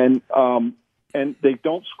 And they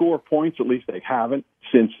don't score points. At least they haven't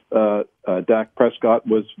since Dak Prescott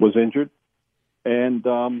was injured, and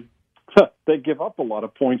they give up a lot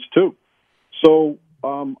of points too. So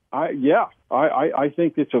I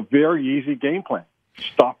think it's a very easy game plan.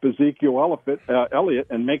 Stop Ezekiel Elliott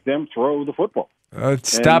and make them throw the football.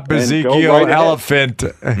 Stop Ezekiel Elephant.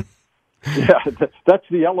 Yeah, that's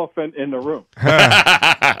the elephant in the room.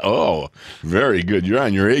 Oh, very good. You're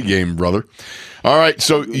on your A game, brother. All right,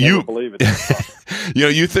 so you believe it.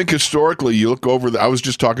 You think historically, you look over. I was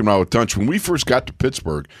just talking about with Tunch when we first got to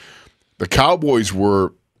Pittsburgh, the Cowboys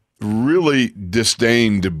were really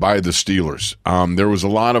disdained by the Steelers. There was a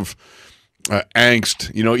lot of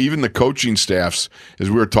angst. You know, even the coaching staffs, as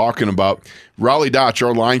we were talking about, Raleigh Dotch,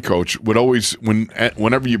 our line coach, would always,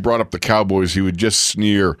 whenever you brought up the Cowboys, he would just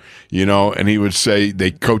sneer, you know, and he would say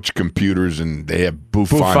they coach computers and they have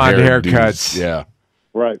bouffant haircuts. Yeah.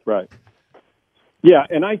 Right. Yeah,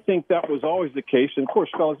 and I think that was always the case. And, of course,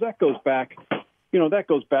 fellas, that goes back,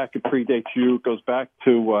 it predates you. It goes back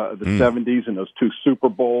to the 70s and those 2 Super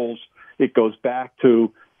Bowls. It goes back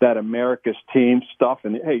to that America's team stuff.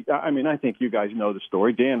 And, hey, I mean, I think you guys know the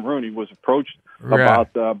story. Dan Rooney was approached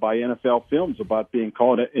about by NFL Films about being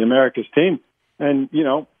called America's team. And, you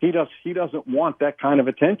know, he doesn't want that kind of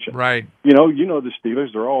attention. Right. You know the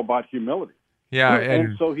Steelers, they're all about humility. Yeah.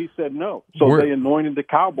 And so he said no. So they anointed the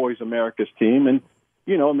Cowboys America's team. And,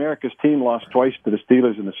 you know, America's team lost twice to the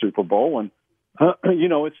Steelers in the Super Bowl. And, you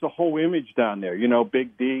know, it's the whole image down there. You know,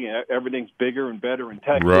 Big D, everything's bigger and better in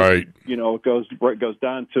Texas. Right. You know, it goes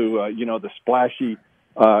down to, you know, the splashy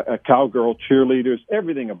cowgirl cheerleaders,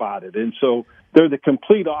 everything about it. And so they're the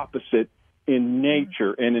complete opposite in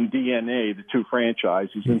nature and in DNA, the 2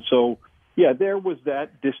 franchises. And so, yeah, there was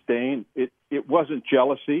that disdain. It wasn't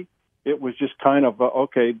jealousy. It was just kind of,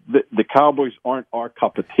 okay, the Cowboys aren't our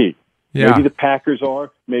cup of tea. Yeah. Maybe the Packers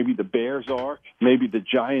are, maybe the Bears are, maybe the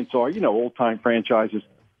Giants are, you know, old-time franchises,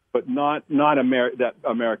 but not that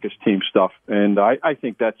America's team stuff. And I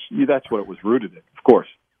think that's what it was rooted in, of course.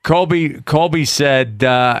 Colby said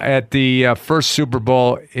at the first Super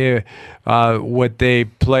Bowl, what they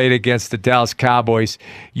played against the Dallas Cowboys,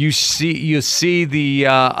 you see the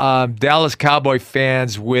Dallas Cowboy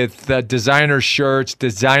fans with designer shirts,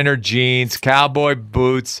 designer jeans, cowboy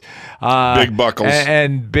boots, big buckles,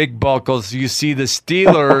 and big buckles. You see the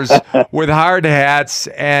Steelers with hard hats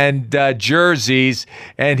and jerseys.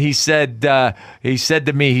 And he said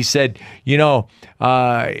to me, you know,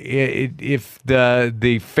 if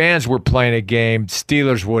the fans were playing a game,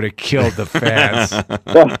 Steelers would have killed the fans.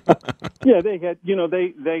 Yeah, they had, you know,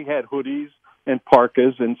 they had hoodies and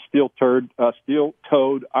parkas and steel-toed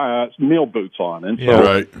meal boots on, and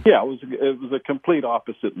so yeah, it was a complete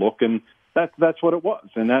opposite look, and that's what it was,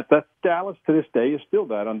 and that Dallas to this day is still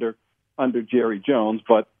that under Jerry Jones,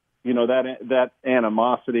 but you know that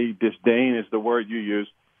animosity, disdain is the word you use.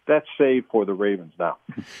 That's saved for the Ravens now.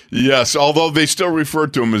 Yes, although they still refer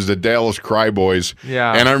to them as the Dallas Cryboys.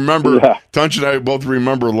 Yeah. And I remember, Tunch and I both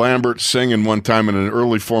remember Lambert singing one time in an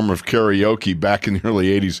early form of karaoke back in the early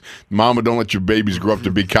 80s, Mama, don't let your babies grow up to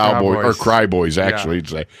be cowboys, or Cryboys, actually, he'd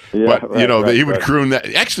say. Yeah, but, you know, he would croon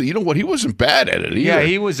that. Actually, you know what? He wasn't bad at it either. Yeah,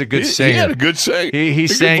 he was a good singer. He had a good sing. He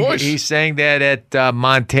sang that at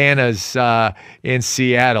Montana's in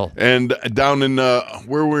Seattle. And down in,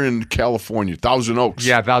 where we're in California, Thousand Oaks.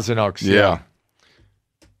 Yeah, Thousand Oaks. Yeah.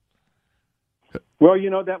 Well, you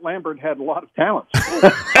know, that Lambert had a lot of talents.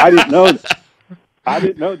 I didn't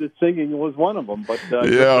know that singing was one of them. But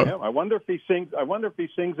yeah, I wonder if he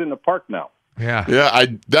sings in the park now. Yeah. Yeah, I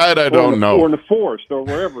don't know. Or in the forest, or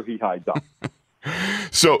wherever he hides out.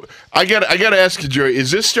 So I got to ask you, Jerry,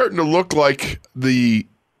 is this starting to look like the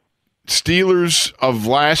Steelers of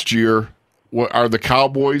last year are the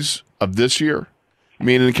Cowboys of this year? I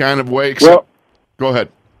mean, in a kind of way. Go ahead.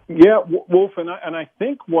 Yeah, Wolf, and I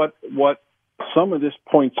think what some of this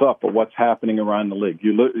points up of what's happening around the league.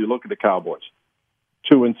 You look at the Cowboys,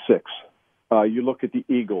 2-6. You look at the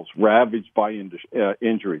Eagles, ravaged by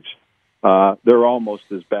injuries. They're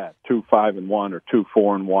almost as bad, 2-5-1 or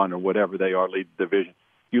 2-4-1 or whatever they are, lead the division.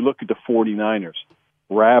 You look at the 49ers,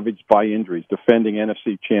 ravaged by injuries, defending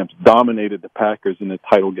NFC champs, dominated the Packers in the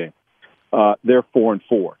title game. They're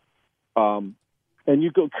 4-4. And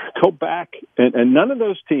you go back, and none of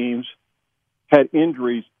those teams had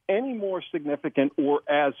injuries any more significant or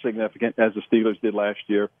as significant as the Steelers did last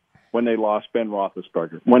year when they lost Ben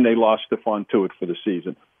Roethlisberger, when they lost Stephon Tuitt for the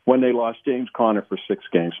season, when they lost James Conner for 6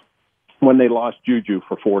 games, when they lost Juju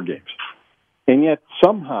for 4 games. And yet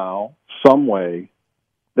somehow, some way,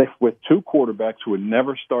 with 2 quarterbacks who had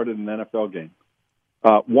never started an NFL game,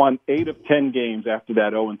 won 8 of 10 games after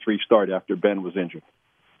that 0-3 start after Ben was injured.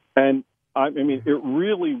 And I mean, it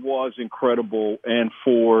really was incredible. And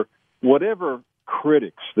for whatever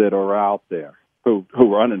critics that are out there who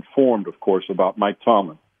are uninformed, of course, about Mike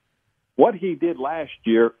Tomlin, what he did last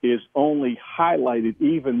year is only highlighted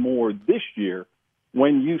even more this year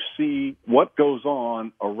when you see what goes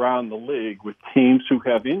on around the league with teams who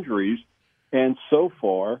have injuries and so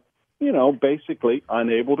far, you know, basically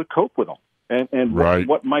unable to cope with them. And right.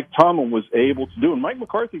 what Mike Tomlin was able to do, and Mike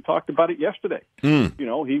McCarthy talked about it yesterday. You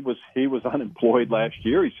know, he was unemployed last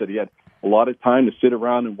year. He said he had a lot of time to sit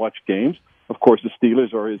around and watch games. Of course, the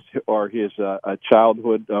Steelers are his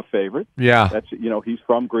childhood favorite. Yeah. That's he's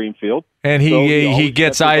from Greenfield, And So he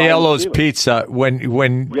gets kept his eye on Aiello's Steelers. pizza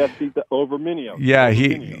when Yes, over Minio. yeah Over he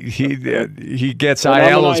Minio. he gets And I'm an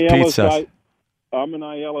Aiello's Aiello's pizza. guy. I'm an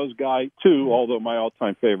Aiello's guy too, although my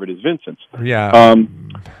all-time favorite is Vincent's. Yeah.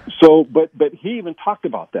 But he even talked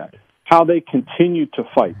about that, how they continued to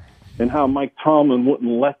fight, and how Mike Tomlin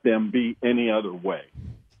wouldn't let them be any other way,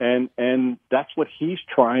 and that's what he's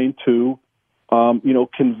trying to,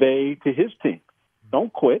 convey to his team.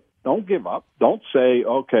 Don't quit. Don't give up. Don't say,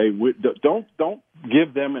 okay, don't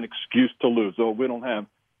give them an excuse to lose. Oh, we don't have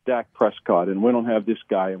Dak Prescott, and we don't have this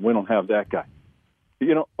guy, and we don't have that guy.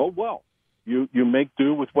 Oh well. You make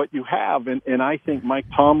do with what you have, and I think Mike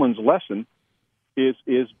Tomlin's lesson is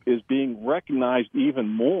being recognized even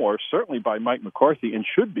more, certainly by Mike McCarthy, and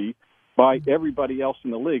should be by everybody else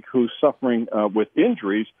in the league who's suffering with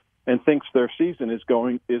injuries and thinks their season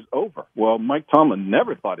is over. Well, Mike Tomlin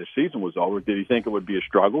never thought his season was over. Did he think it would be a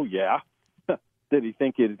struggle? Yeah. Did he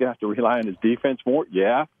think he'd have to rely on his defense more?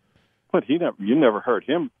 Yeah. But you never heard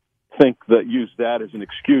him use that as an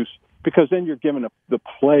excuse, because then you're giving the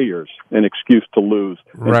players an excuse to lose.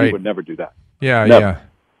 And Right. He would never do that. Yeah, Never. yeah.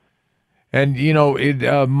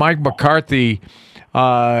 And Mike McCarthy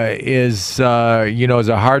is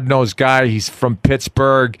a hard-nosed guy. He's from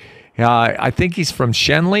Pittsburgh. I think he's from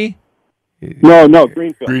Shenley. No,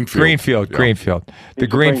 Greenfield. Greenfield. He's a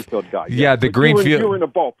Greenfield guy. Yeah, the But Greenfield. You were in the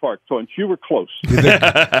ballpark, Torrance. You were close.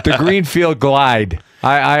 The Greenfield Glide.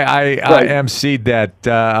 I Right. emceed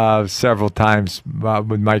that several times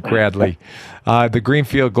with Mike Bradley. The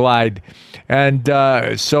Greenfield Glide, and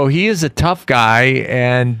so he is a tough guy.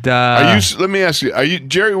 And Let me ask you,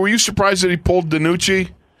 Jerry? Were you surprised that he pulled DiNucci?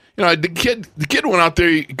 The kid went out there.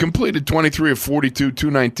 He completed 23 of 42,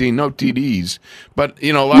 219, no TDs. But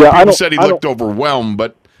a lot of people said he looked overwhelmed.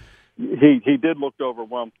 But He did look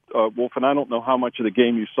overwhelmed, Wolf, and I don't know how much of the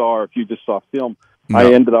game you saw, or if you just saw film. No.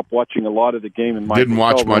 I ended up watching a lot of the game in my Didn't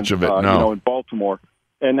watch hotel room, much of it, no. in Baltimore,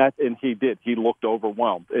 and he did. He looked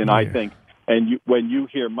overwhelmed, and I think, when you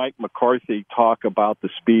hear Mike McCarthy talk about the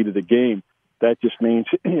speed of the game, that just means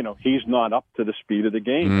he's not up to the speed of the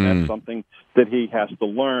game, and that's something that he has to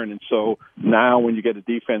learn. And so now, when you get a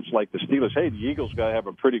defense like the Steelers, hey, the Eagles got to have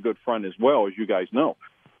a pretty good front as well, as you guys know.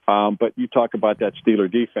 But you talk about that Steeler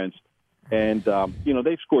defense. And,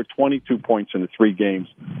 they've scored 22 points in the 3 games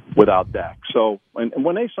without Dak. So, and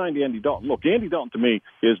when they signed Andy Dalton, look, Andy Dalton to me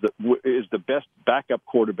is the best backup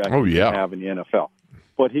quarterback you can have in the NFL.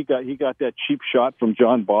 But he got that cheap shot from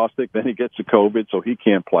John Bostic. Then he gets the COVID, so he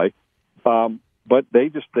can't play. But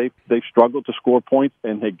they've struggled to score points,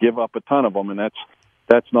 and they give up a ton of them, and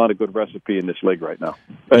that's not a good recipe in this league right now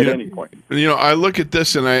at any point. I look at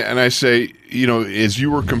this and I say, as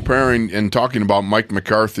you were comparing and talking about Mike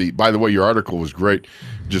McCarthy. By the way, your article was great,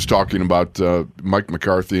 just talking about Mike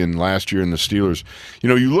McCarthy and last year in the Steelers.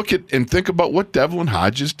 You look at and think about what Devlin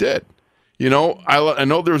Hodges did. I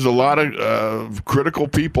know there's a lot of critical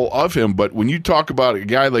people of him, but when you talk about a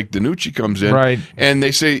guy like DiNucci comes in, Right. and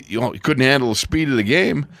they say he couldn't handle the speed of the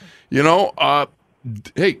game,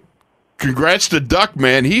 hey. Congrats to Duck,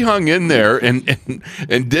 man. He hung in there and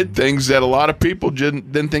did things that a lot of people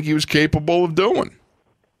didn't think he was capable of doing.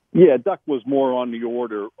 Yeah, Duck was more on the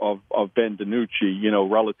order of Ben DiNucci,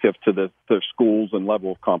 relative to the schools and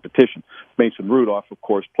level of competition. Mason Rudolph, of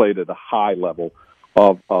course, played at a high level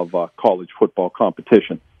of college football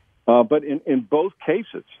competition. But in both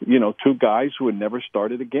cases, 2 guys who had never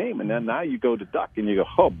started a game. And then now you go to Duck and you go,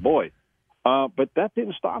 oh, boy. But that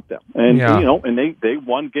didn't stop them, and and they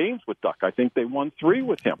won games with Duck. I think they won 3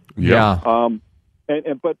 with him. Yeah.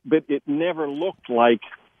 But it never looked like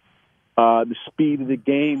the speed of the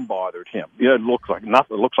game bothered him. It looks like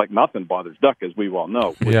nothing. It looks like nothing bothers Duck, as we well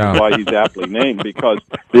know, which is why he's aptly named, because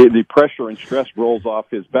the pressure and stress rolls off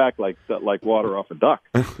his back like water off a duck.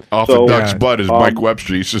 Off a duck's butt, as Mike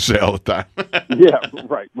Webster used to say all the time. Yeah,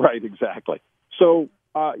 right, exactly. So.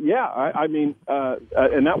 And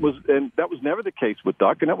that was never the case with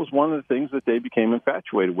Duck, and that was one of the things that they became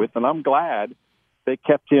infatuated with. And I'm glad they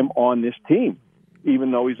kept him on this team,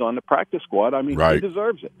 even though he's on the practice squad. I mean, he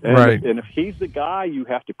deserves it. And, and if he's the guy you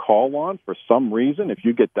have to call on for some reason, if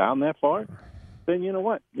you get down that far, then you know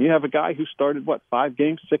what? You have a guy who started 5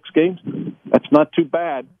 games, 6 games. That's not too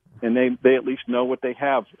bad. And they at least know what they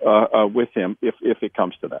have with him if it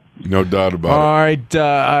comes to that. No doubt about All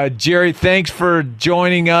right, Jerry, thanks for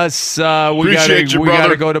joining us. We got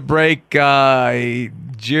to go to break.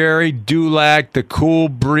 Jerry Dulac, the Cool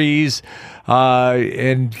Breeze,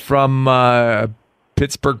 and from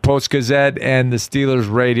Pittsburgh Post-Gazette and the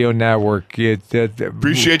Steelers Radio Network.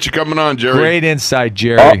 Appreciate you coming on, Jerry. Great insight,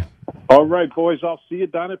 Jerry. All right, boys. I'll see you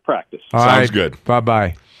down at practice. All Sounds right, good.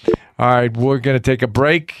 Bye-bye. All right, we're going to take a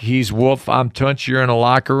break. He's Wolf. I'm Tunch. You're in the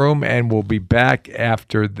locker room, and we'll be back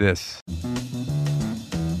after this.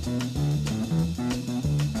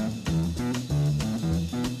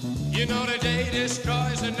 You know the day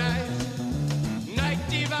destroys the night, night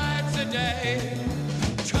divides the day.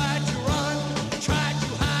 Try to run, try to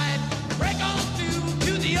hide, break on through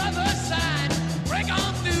to the other side, break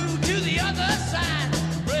on through to the other side,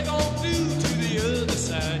 break on through to the other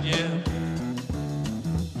side, yeah.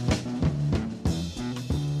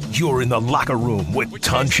 You're in the locker room with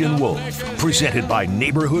Tunch and Wolf, presented by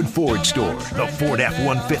Neighborhood Ford Store. The Ford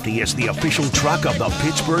F-150 is the official truck of the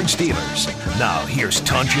Pittsburgh Steelers. Now, here's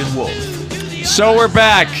Tunch and Wolf. So we're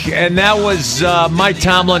back, and that was Mike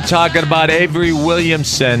Tomlin talking about Avery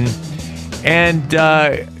Williamson. And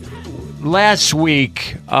last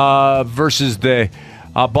week versus the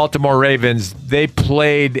Baltimore Ravens, they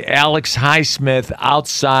played Alex Highsmith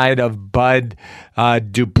outside of Bud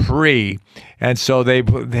Dupree. And so they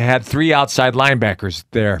had three outside linebackers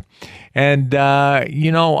there. And, I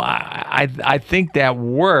think that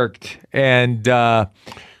worked. And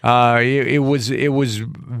it was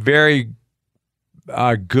very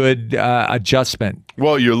good adjustment.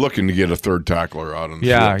 Well, you're looking to get a third tackler out on the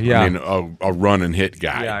field. Yeah. I mean, a run and hit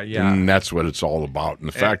guy. Yeah. And that's what it's all about. And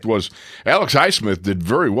the fact was, Alex Highsmith did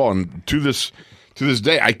very well. And to this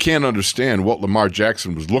day, I can't understand what Lamar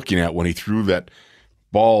Jackson was looking at when he threw that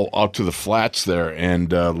ball out to the flats there.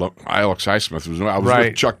 And Alex Highsmith I was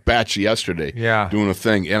with Chuck Batch yesterday doing a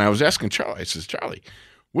thing. And I was asking Charlie, I says, Charlie,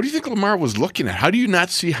 what do you think Lamar was looking at? How do you not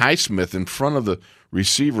see Highsmith in front of the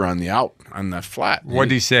receiver on that flat? What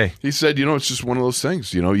did he say? He said, it's just one of those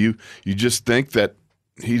things. You just think that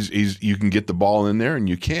you can get the ball in there and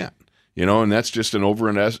you can't. And that's just an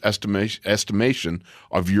estimation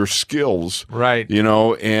of your skills. Right.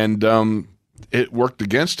 And it worked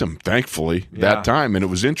against him, thankfully, that time. And it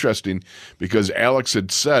was interesting because Alex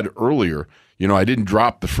had said earlier, I didn't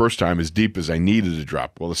drop the first time as deep as I needed to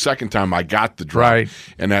drop. Well, the second time I got the drop. Right.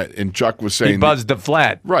 And Chuck was saying he buzzed the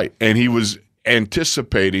flat. Right. And he was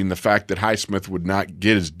anticipating the fact that Highsmith would not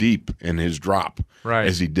get as deep in his drop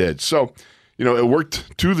as he did. So, it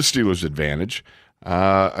worked to the Steelers' advantage.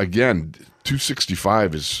 Again,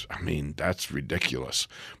 265 that's ridiculous.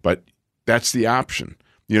 But that's the option.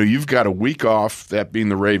 You've got a week off, that being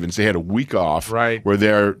the Ravens. They had a week off where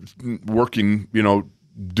they're working,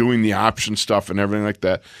 doing the option stuff and everything like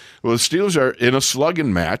that. Well, the Steelers are in a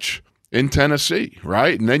slugging match in Tennessee,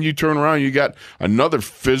 right? And then you turn around, you got another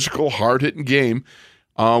physical, hard-hitting game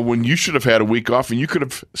when you should have had a week off and you could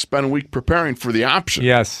have spent a week preparing for the option.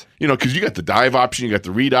 Yes. Because you got the dive option, you got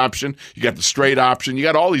the read option, you got the straight option, you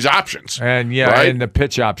got all these options. And and the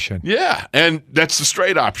pitch option. Yeah, and that's the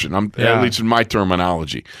straight option, at least in my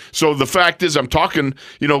terminology. So the fact is, I'm talking,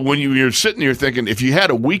 when you're sitting here thinking, if you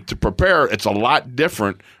had a week to prepare, it's a lot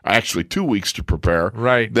different, actually 2 weeks to prepare,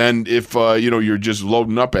 than if, you're just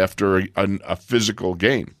loading up after a physical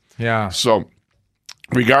game. Yeah. So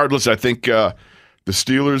regardless, I think the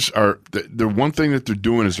Steelers are the one thing that they're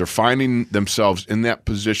doing is they're finding themselves in that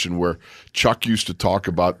position where Chuck used to talk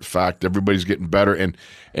about the fact everybody's getting better,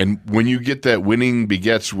 and when you get that winning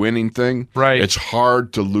begets winning thing, it's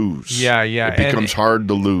hard to lose. Yeah. It becomes hard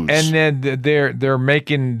to lose. And then they're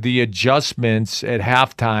making the adjustments at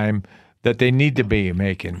halftime that they need to be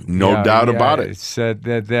making. No doubt about it. It's and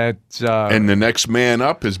the next man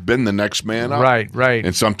up has been the next man up. Right.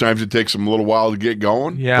 And sometimes it takes them a little while to get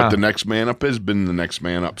going, but the next man up has been the next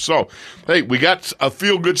man up. So, hey, we got a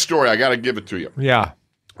feel-good story. I got to give it to you. Yeah.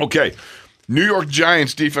 Okay. New York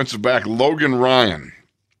Giants defensive back Logan Ryan.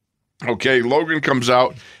 Okay, Logan comes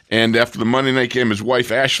out, and after the Monday night game, his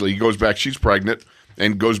wife, Ashley, goes back. She's pregnant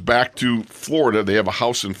and goes back to Florida. They have a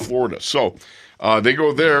house in Florida. So, they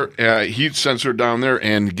go there. He sends her down there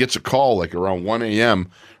and gets a call like around 1 a.m.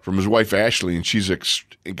 from his wife, Ashley, and she's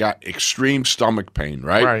got extreme stomach pain,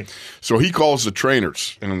 right? So he calls the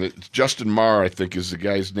trainers, and Justin Marr, I think, is the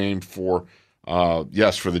guy's name for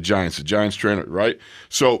the Giants, the Giants trainer, right?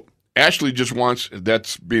 So Ashley just wants,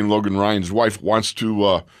 that's being Logan Ryan's wife, wants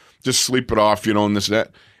to just sleep it off, and this and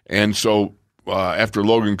that. And so after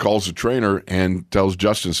Logan calls the trainer and tells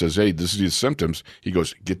Justin, says, hey, this is the symptoms, he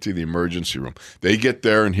goes, get to the emergency room. They get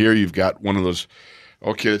there, and here you've got one of those,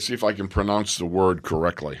 okay, let's see if I can pronounce the word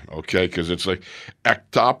correctly, okay, because it's like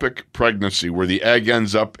ectopic pregnancy, where the egg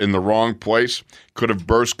ends up in the wrong place, could have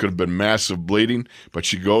burst, could have been massive bleeding, but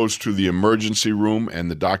she goes to the emergency room, and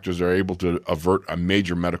the doctors are able to avert a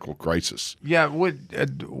major medical crisis. Yeah,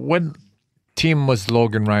 when team was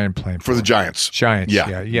Logan Ryan playing For the Giants. Giants.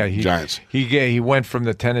 Yeah. Yeah. Giants. He went from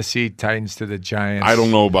the Tennessee Titans to the Giants. I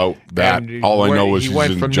don't know about that. And All I know is he he's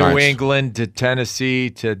went in from the Giants. New England to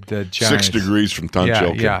Tennessee to the Giants. 6 degrees from Tunch.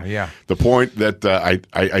 Yeah. The point that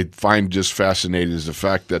I find just fascinating is the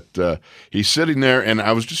fact that he's sitting there, and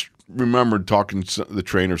I was just remembered talking to the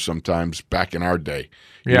trainer sometimes back in our day.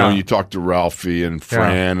 You know, you talk to Ralphie and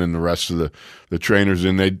Fran and the rest of the trainers,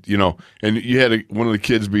 and they, and you had one of the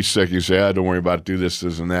kids be sick. You say, don't worry about it, do this,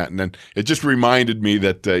 and that. And then it just reminded me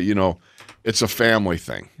that, it's a family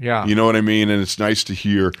thing. Yeah. You know what I mean? And it's nice to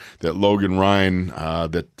hear that Logan Ryan,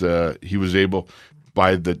 that he was able,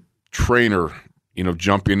 by the trainer,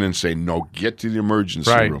 jumping in and saying, no, get to the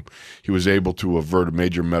emergency room. He was able to avert a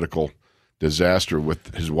major medical disaster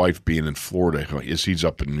with his wife being in Florida as he's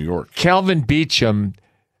up in New York. Calvin Beecham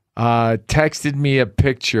texted me a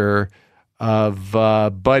picture of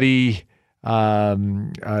Buddy,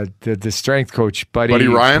 the strength coach, Buddy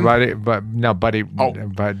Ryan? Buddy.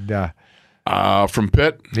 From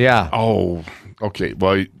Pitt? Yeah. Oh, okay.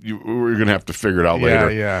 Well, we're going to have to figure it out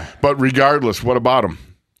later. Yeah. But regardless, what about him?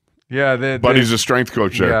 Yeah. Buddy's a strength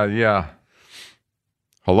coach there. Yeah.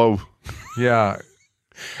 Hello? Yeah.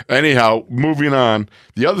 Anyhow, moving on.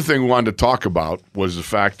 The other thing we wanted to talk about was the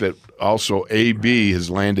fact that also AB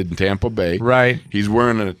has landed in Tampa Bay. Right. He's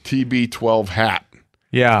wearing a TB12 hat.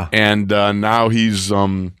 Yeah. And now he's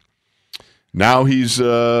a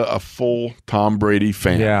full Tom Brady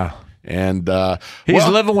fan. Yeah. And he's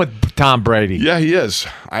living with Tom Brady. Yeah, he is.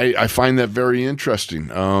 I find that very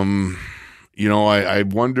interesting. I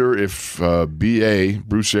wonder if B.A.,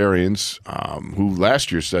 Bruce Arians, who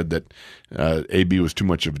last year said that A.B. was too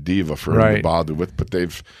much of a diva for him to bother with, but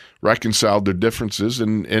they've reconciled their differences,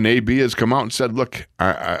 and A.B. has come out and said, look,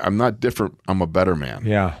 I'm not different. I'm a better man.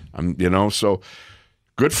 Yeah. So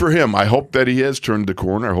good for him. I hope that he has turned the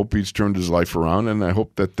corner. I hope he's turned his life around, and I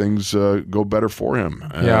hope that things go better for him.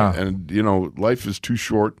 And life is too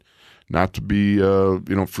short not to be,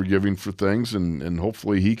 forgiving for things, and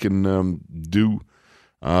hopefully he can do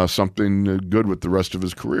something good with the rest of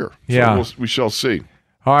his career. So we shall see.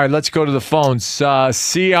 All right, let's go to the phones.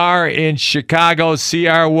 CR in Chicago.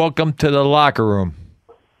 CR, welcome to the locker room.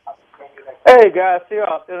 Hey, guys.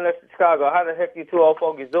 CR, still in Chicago. How the heck you two old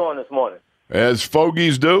fogies doing this morning? As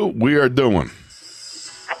fogies do, we are doing.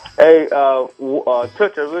 Hey, Tooch, I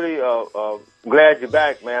really glad you're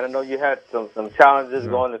back, man. I know you had some challenges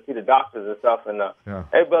going to see the doctors and stuff. And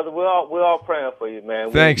hey, brother, we're all praying for you,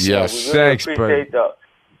 man. Thanks. We really appreciate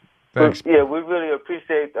Thanks. we really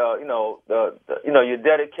appreciate your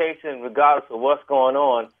dedication, regardless of what's going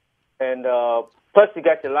on. And plus, you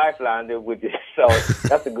got your lifeline there with you, so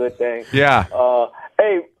that's a good thing. Yeah.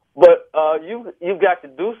 Hey, but you've got to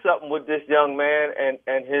do something with this young man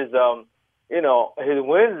and his his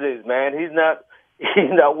Wednesdays, man. He's not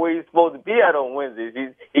where he's supposed to be at on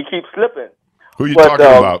Wednesdays. He keeps slipping. Who are you talking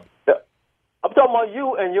about? I'm talking about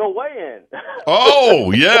you and your weigh-in.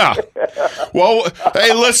 Oh, yeah. Well,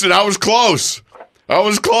 hey, listen, I was close.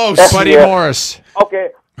 Buddy Morris.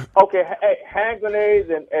 Okay. Hey, hand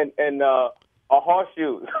grenades and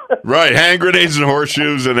horseshoes. Right, hand grenades and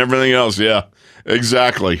horseshoes and everything else. Yeah,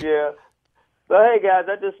 exactly. Yeah. So, hey, guys,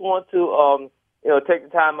 I just want to take the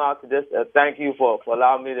time out to just thank you for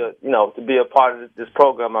allowing me to to be a part of this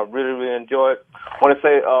program. I really, really enjoy it. I want to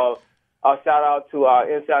say a shout out to our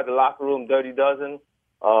Inside the Locker Room Dirty Dozen.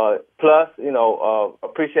 Plus,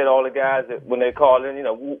 appreciate all the guys that when they call in.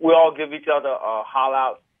 We all give each other a holler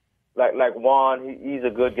out. Like Juan, he's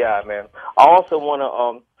a good guy, man. I also want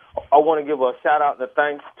to give a shout out and a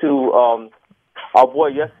thanks to our boy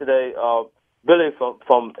yesterday, Billy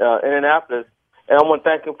from Indianapolis. And I want to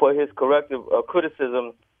thank him for his corrective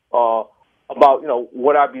criticism about,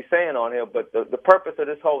 what I be saying on here. But the purpose of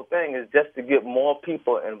this whole thing is just to get more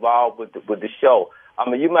people involved with the show. I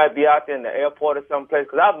mean, you might be out there in the airport or someplace,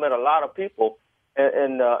 because I've met a lot of people,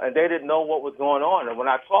 and they didn't know what was going on. And when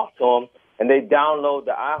I talked to them, and they download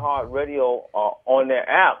the iHeartRadio on their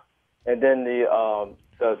app, and then the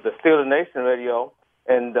Steeler Nation radio,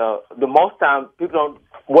 and the most time people don't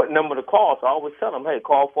what number to call, so I always tell them, hey,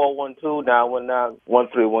 call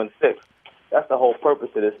 412-919-1316. That's the whole purpose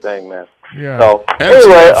of this thing, man. Yeah. So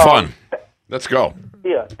Anyway, fun. Let's go.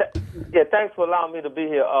 Yeah, thanks for allowing me to be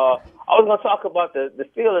here. I was going to talk about the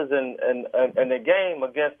Steelers and the game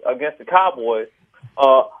against the Cowboys.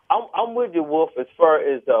 I'm with you, Wolf, as far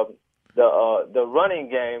as the running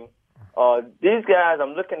game. These guys,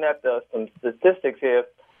 I'm looking at some statistics here,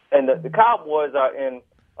 and the Cowboys are in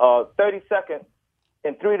 32nd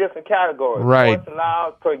in 3 different categories. Right. Points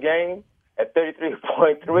allowed per game at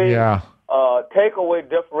 33.3. Yeah. Takeaway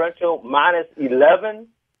differential -11.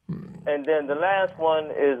 And then the last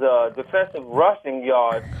one is defensive rushing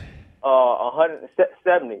yards,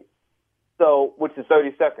 170. So, which is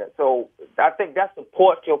 32nd. So I think that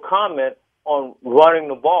supports your comment on running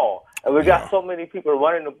the ball. And we got so many people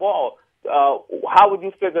running the ball. How would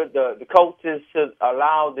you figure the coaches should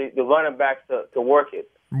allow the running backs to work it?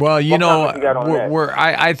 Well,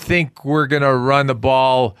 I think we're going to run the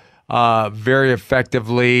ball very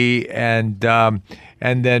effectively and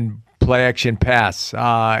then play action pass.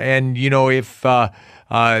 And if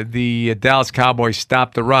the Dallas Cowboys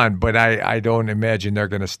stop the run, but I don't imagine they're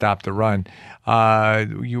going to stop the run.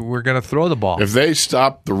 We're going to throw the ball. If they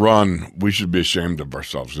stop the run, we should be ashamed of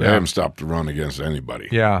ourselves. They haven't stopped the run against anybody.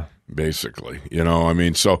 Yeah. Basically,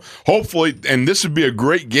 so hopefully, and this would be a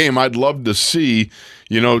great game. I'd love to see,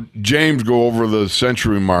 James go over the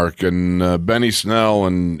century mark and Benny Snell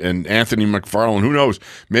and Anthony McFarland. Who knows?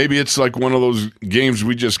 Maybe it's like one of those games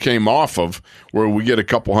we just came off of where we get a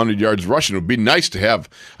couple 100 yards rushing. It would be nice to have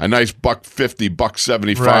a nice $150,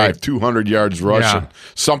 $175, right. 200 yards rushing,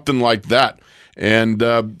 something like that, and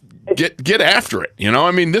get after it.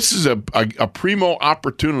 This is a primo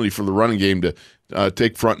opportunity for the running game to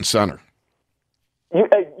take front and center.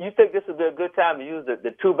 You think this would be a good time to use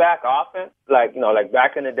the two-back offense, like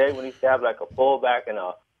back in the day when we used to have like a fullback and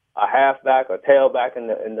a halfback or tailback in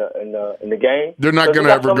the game? They're not going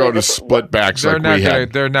to ever go to split backs like we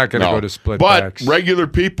had. They're not going to go to split backs. But regular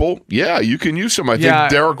people, you can use them. I think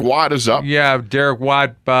Derek Watt is up. Yeah, Derek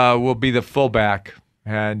Watt will be the fullback.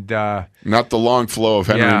 And not the long flow of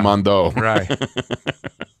Henry Mondeau. Right.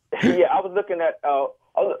 I was looking at a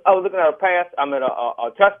pass. A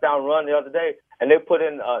touchdown run the other day, and they put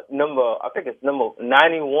in number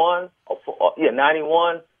 91.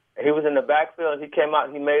 91. He was in the backfield. He came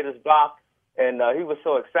out. He made his block, and he was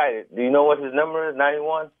so excited. Do you know what his number is?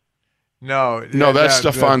 91. No, that's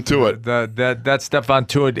Stephon Tuitt. That's Stephon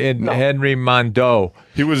Tuitt and Henry Mondeau.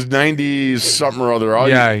 He was 90 something or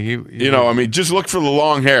other. Just look for the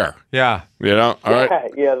long hair. Yeah. All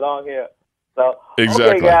right. Yeah, long hair. So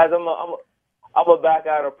exactly. Okay, guys, I'm a back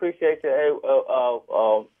out. Appreciate you. Hey,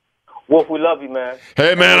 Wolf, we love you, man.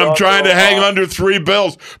 Hey, man, I'm trying to hang under 3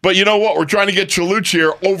 bills, but you know what? We're trying to get Chaluch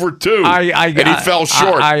here over 2, and he fell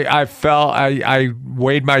short. I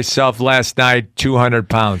weighed myself last night, 200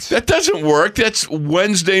 pounds. That doesn't work. That's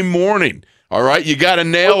Wednesday morning. All right, you got to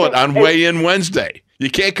nail it on weigh-in Wednesday. You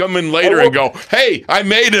can't come in later and go, "Hey, I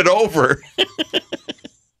made it over."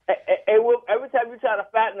 Hey, Wolf, every time you try to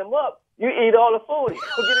fatten him up, you eat all the food. You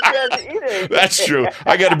don't get a chance to eat it. That's true.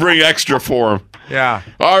 I got to bring extra for him. Yeah.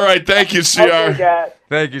 All right. Thank you, CR. Okay, guys.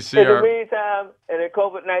 Thank you, CR. In the meantime, and in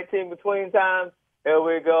COVID-19 between times, here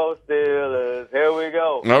we go, Steelers. Here we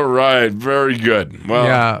go. All right. Very good.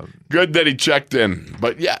 Well, good that he checked in.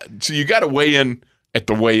 But, so you got to weigh in at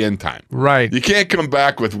the weigh-in time. Right. You can't come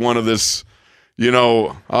back with one of this, but,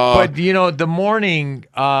 the morning,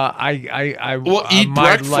 eat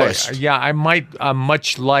breakfast. I might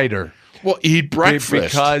much lighter. Well, eat breakfast.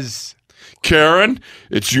 Because Karen,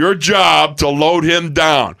 it's your job to load him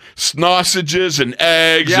down. Sausages and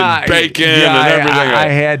eggs and bacon and everything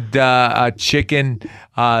I else. had chicken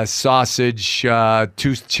sausage, 2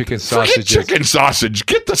 chicken sausages. Forget chicken sausage.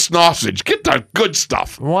 Get the sausage. Get the good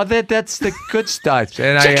stuff. Well, that's the good stuff.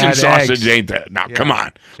 And chicken I had sausage eggs. ain't that. Now, come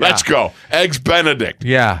on. Let's go. Eggs Benedict.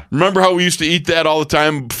 Yeah. Remember how we used to eat that all the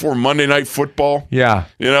time before Monday Night Football? Yeah.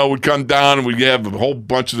 We'd come down and we'd have a whole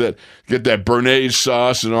bunch of that, get that béarnaise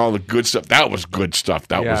sauce and all the good stuff. That was good stuff.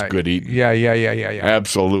 That was good eating. Yeah.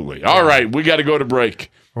 Absolutely. All right, we got to go to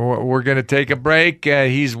break. We're going to take a break.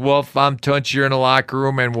 He's Wolf. I'm Tunch. You're in the locker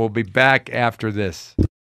room, and we'll be back after this.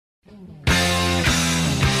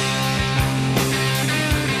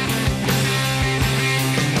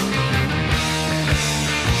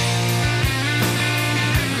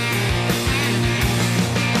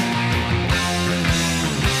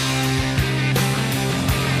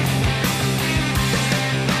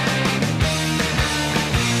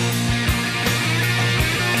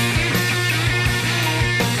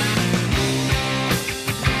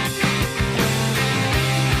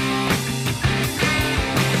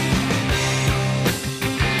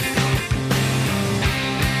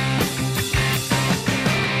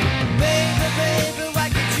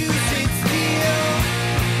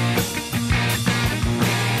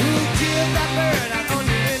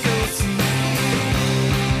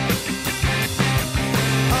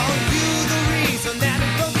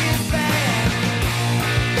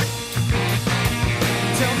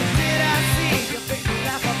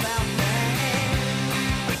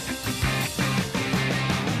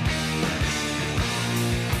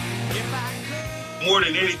 More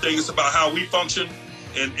than anything, it's about how we function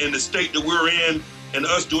in the state that we're in and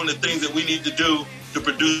us doing the things that we need to do to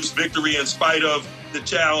produce victory in spite of the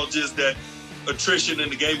challenges that attrition in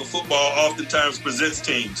the game of football oftentimes presents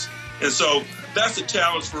teams. And so that's a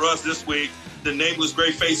challenge for us this week. The nameless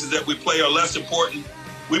great faces that we play are less important.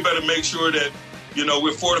 We better make sure that,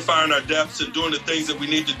 we're fortifying our depths and doing the things that we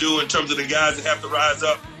need to do in terms of the guys that have to rise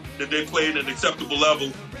up, that they play at an acceptable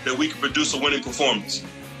level, that we can produce a winning performance.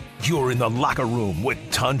 You're in the locker room with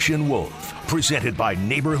Tunch and Wolf. Presented by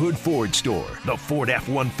Neighborhood Ford Store. The Ford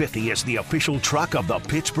F-150 is the official truck of the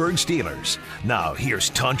Pittsburgh Steelers. Now, here's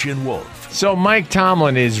Tunch and Wolf. So Mike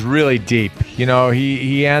Tomlin is really deep.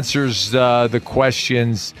 He answers the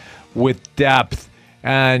questions with depth.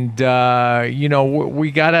 And we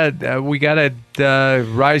gotta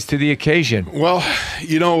rise to the occasion. Well,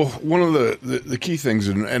 one of the key things,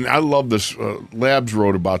 and I love this. Labs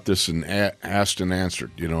wrote about this in Asked and Answered.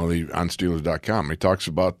 On Steelers.com. He talks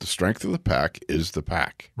about the strength of the pack is the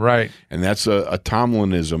pack, right? And that's a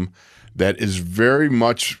Tomlinism that is very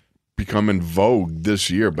much become in vogue this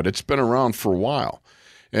year, but it's been around for a while.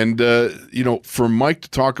 And for Mike to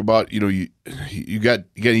talk about, you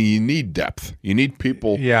need depth. You need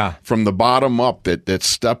people from the bottom up that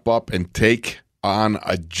step up and take on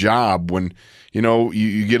a job when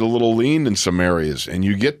you get a little lean in some areas, and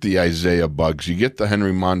you get the Isaiah Buggs, you get the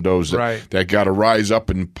Henry Mondos that got to rise up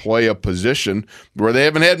and play a position where they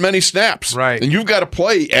haven't had many snaps, right? And you've got to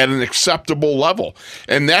play at an acceptable level,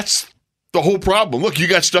 and that's the whole problem. Look, you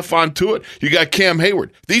got Stephon Tuitt. You got Cam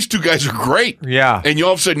Hayward. These two guys are great. Yeah. And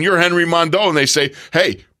all of a sudden, you're Henry Mondo, and they say,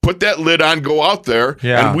 hey, put that lid on, go out there,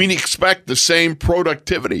 and we expect the same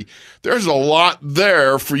productivity. There's a lot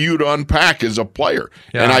there for you to unpack as a player.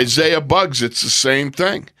 Yeah. And Isaiah Buggs, it's the same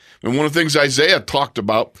thing. And one of the things Isaiah talked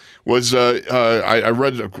about was, I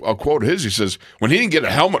read a quote of his. He says, when he didn't get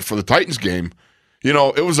a helmet for the Titans game,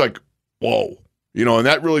 it was like, whoa. And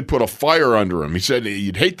that really put a fire under him. He said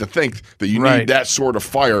you'd hate to think that you need that sort of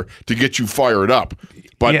fire to get you fired up.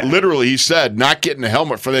 But literally, he said, not getting a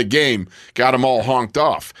helmet for that game got him all honked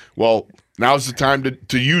off. Well, now's the time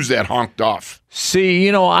to use that honked off.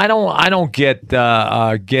 See, I don't get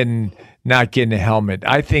not getting a helmet.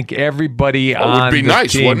 I think everybody on the team. It would be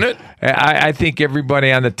nice, wouldn't it? I think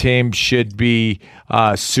everybody on the team should be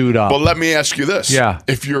suit up. But let me ask you this. Yeah.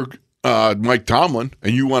 If you're Mike Tomlin,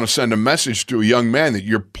 and you want to send a message to a young man that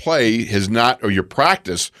your play has not, or your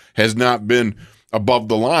practice has not been above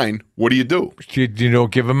the line, what do? You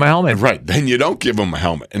don't give him a helmet. Right. Then you don't give him a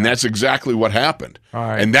helmet. And that's exactly what happened. All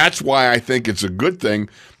right. And that's why I think it's a good thing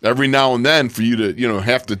every now and then for you to,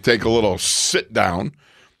 have to take a little sit down.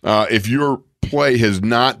 If your play has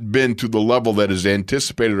not been to the level that is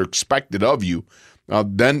anticipated or expected of you,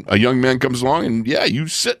 then a young man comes along and, you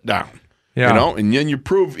sit down. Yeah. And then you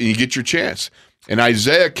prove and you get your chance. And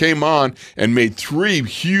Isaiah came on and made 3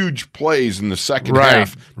 huge plays in the second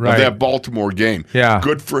half of that Baltimore game. Yeah.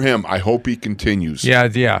 Good for him. I hope he continues.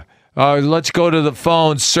 Yeah. Let's go to the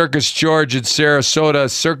phone. Circus George in Sarasota.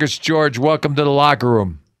 Circus George, welcome to the locker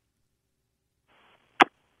room.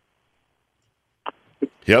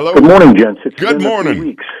 Hello. Good morning, gents. It's Good been a few morning.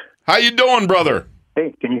 weeks. How you doing, brother?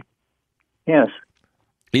 Hey, can you? Yes.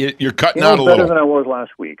 You're cutting out a better little. than I was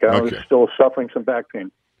last week. I was still suffering some back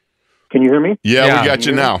pain. Can you hear me? Yeah, we got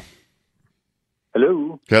you now.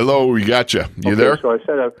 Hello. Hello, we got you. You there? So I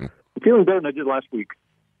said I'm feeling better than I did last week.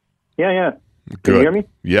 Yeah. Good. Can you hear me?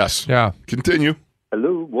 Yes. Yeah. Continue.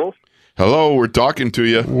 Hello, Wolf. Hello, we're talking to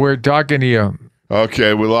you. We're talking to you.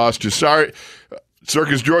 Okay, we lost you. Sorry.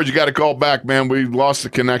 Circus George, you got to call back, man. We lost the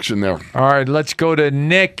connection there. All right, let's go to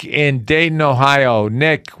Nick in Dayton, Ohio.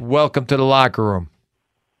 Nick, welcome to the locker room.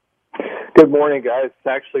 Good morning, guys. It's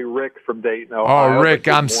actually Rick from Dayton, Ohio. Oh, Rick,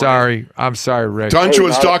 I'm sorry. I'm sorry, Rick. Tunch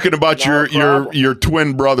was talking about your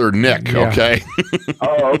twin brother, Nick, okay?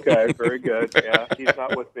 Oh, okay. Very good. Yeah, he's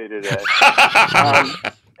not with me today.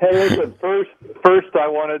 Hey, listen, first I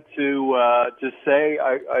wanted to just say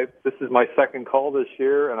this is my second call this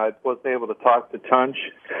year, and I wasn't able to talk to Tunch.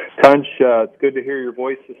 Tunch, it's good to hear your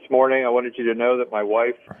voice this morning. I wanted you to know that my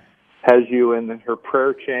wife has you in her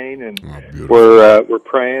prayer chain, and we're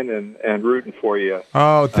praying and rooting for you.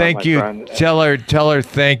 Oh, thank you. Friend. Tell her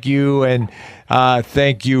thank you, and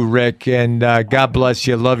thank you, Rick, and God bless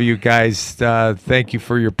you. Love you guys. Thank you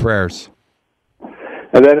for your prayers.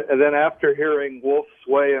 And then after hearing Wolf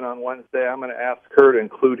sway in on Wednesday, I'm going to ask her to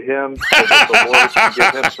include him so that the Lord can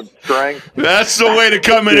give him some strength. That's the way to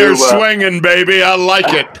come in here swinging, baby. I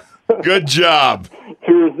like it. Good job.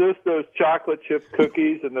 To resist those chocolate chip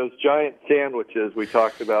cookies and those giant sandwiches we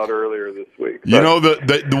talked about earlier this week. You know,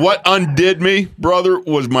 the what undid me, brother,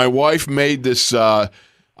 was my wife made this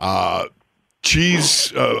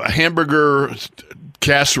cheese hamburger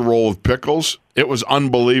casserole with pickles. It was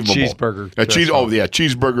unbelievable. Cheeseburger.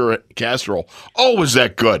 Cheeseburger casserole. Oh, was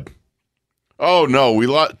that good? Oh no, we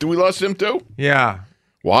lost him too? Yeah.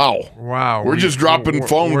 Wow. We're just dropping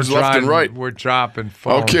phones left and right. We're dropping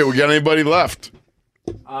phones. Okay, we got anybody left?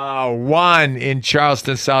 Juan in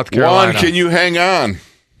Charleston, South Carolina. Juan, can you hang on?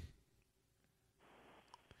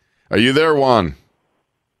 Are you there, Juan?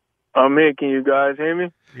 I'm here. Can you guys hear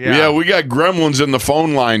me? Yeah, we got gremlins in the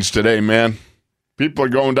phone lines today, man. People are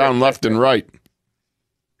going down left and right.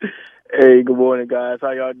 Hey, good morning, guys.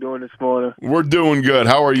 How y'all doing this morning? We're doing good.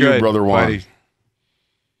 How are you, Brother Juan? Buddy.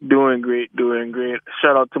 Doing great.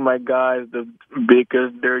 Shout out to my guys, the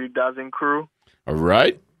Baker's Dirty Dozen crew. All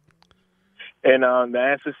right. And the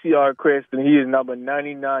answer CR Creston, he is number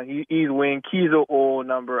 99. He's wearing Kiesel old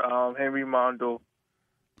number, Henry Mondo.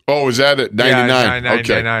 Oh, is that it? 99. Yeah,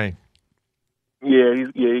 okay. 99. Yeah,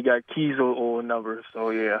 he got Kiesel old number, so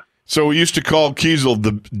yeah. So we used to call Kiesel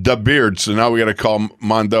the beard, so now we got to call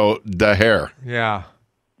Mondo the hair. Yeah.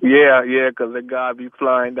 Yeah, because the guy be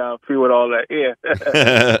flying down through with all that air.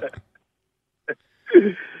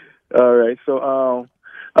 All right, so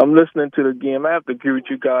I'm listening to the game. I have to agree with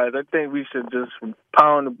you guys. I think we should just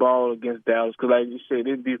pound the ball against Dallas because, like you said,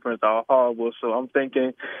 their defense are horrible. So I'm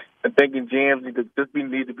thinking James need to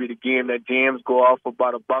be the game that James go off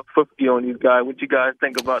about $150 on these guys. What you guys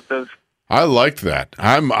think about this? I like that.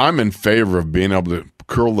 I'm in favor of being able to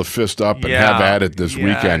curl the fist up and have at it this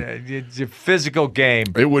weekend. It's a physical game.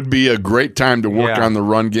 It would be a great time to work on the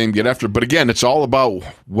run game, get after. But again, it's all about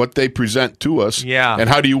what they present to us. Yeah. And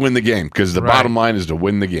how do you win the game? Because the bottom line is to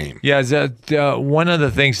win the game. Yeah. One of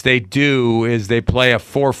the things they do is they play a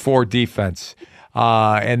 4-4 defense,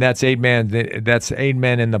 and that's 8 men. That's 8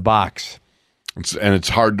 men in the box. And it's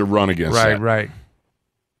hard to run against. Right.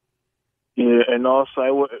 Yeah, and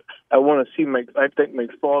also I want to see. I think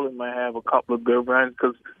McFarland might have a couple of good runs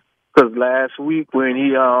because last week when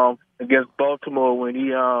he against Baltimore when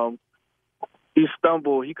he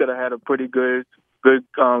stumbled, he could have had a pretty good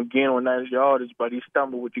gain on 90 yardage, but he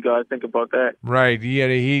stumbled. What you guys think about that? Right.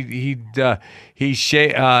 He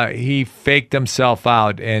faked himself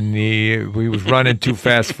out and he was running too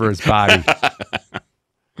fast for his body.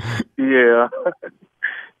 Yeah.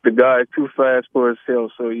 The guy is too fast for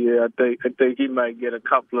himself, so yeah, I think he might get a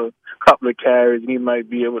couple of carries, and he might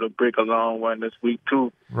be able to break a long one this week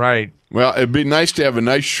too. Right. Well, it'd be nice to have a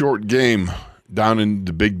nice short game down in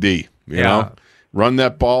the Big D. You know, run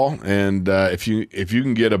that ball, and if you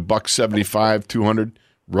can get $175, 200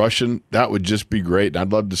 rushing, that would just be great.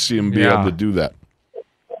 I'd love to see him be able to do that.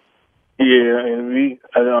 Yeah, and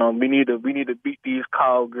we need to beat these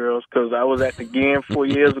Cowgirls because I was at the game 4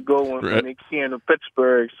 years ago when they came to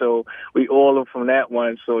Pittsburgh, so we all them from that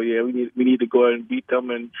one. So yeah, we need to go ahead and beat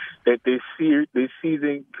them, and that this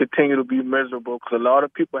season continue to be miserable because a lot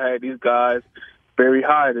of people had these guys very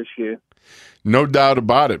high this year. No doubt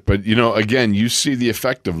about it, but again, you see the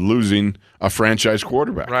effect of losing a franchise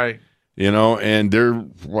quarterback, right? And they're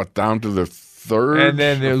down to the third, and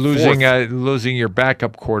then they're losing your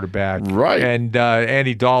backup quarterback, right? And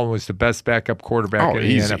Andy Dalton was the best backup quarterback in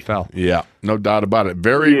the NFL. Yeah, no doubt about it.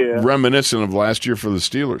 Very reminiscent of last year for the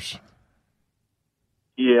Steelers.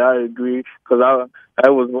 Yeah, I agree because I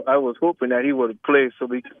was hoping that he would have played so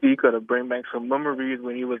he could have bring back some memories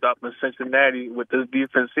when he was up in Cincinnati with this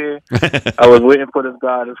defense here. I was waiting for this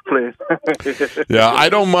guy to play. Yeah, I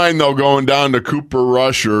don't mind though going down to Cooper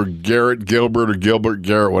Rush or Garrett Gilbert or Gilbert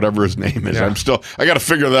Garrett, whatever his name is. Yeah. I got to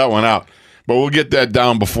figure that one out, but we'll get that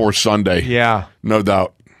down before Sunday. Yeah, no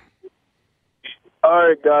doubt. All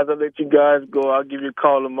right, guys, I'll let you guys go. I'll give you a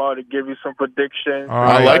call tomorrow to give you some predictions.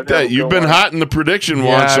 I like that. You've been hot in the prediction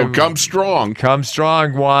one, so come strong. Come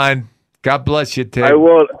strong, Juan. God bless you, Ted. I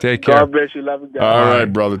will. Take care. God bless you. Love you guys. All right,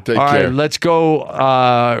 brother. Take care. All right, let's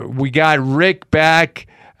go. We got Rick back,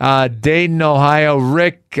 Dayton, Ohio.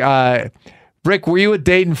 Rick, were you a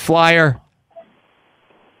Dayton Flyer?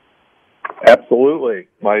 Absolutely.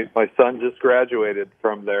 My son just graduated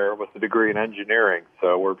from there with a degree in engineering,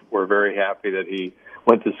 so we're very happy that he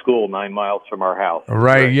went to school 9 miles from our house.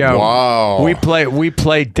 Right. Yeah. Wow. We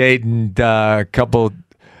played Dayton a couple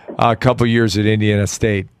years at Indiana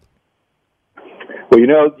State. Well, you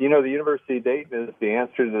know, the University of Dayton is the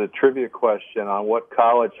answer to the trivia question on what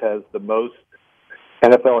college has the most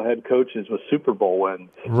NFL head coaches with Super Bowl wins.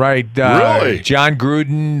 Right. Really? John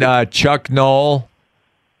Gruden, Chuck Noll.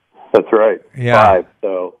 That's right. Yeah. 5.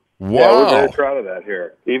 So, wow. Yeah, we're very proud of that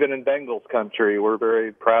here. Even in Bengals country, we're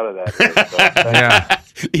very proud of that here. So, yeah.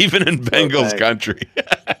 Even in Bengals country.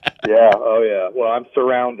 Yeah. Oh, yeah. Well, I'm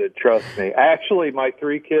surrounded. Trust me. Actually, my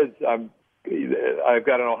 3 kids, I've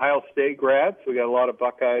got an Ohio State grad, so we got a lot of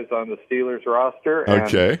Buckeyes on the Steelers roster. And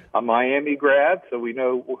Okay. a Miami grad, so we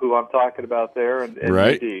know who I'm talking about there, and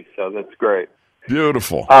Right. UD, so that's great.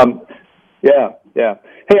 Beautiful. Yeah.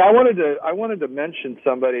 Hey, I wanted to mention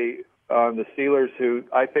somebody on the Steelers who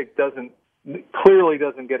I think clearly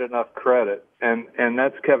doesn't get enough credit, and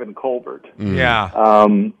that's Kevin Colbert. Yeah.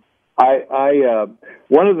 I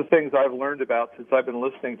one of the things I've learned about since I've been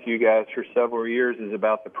listening to you guys for several years is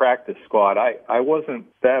about the practice squad. I wasn't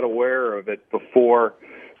that aware of it before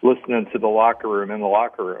listening to the locker room,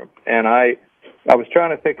 and I was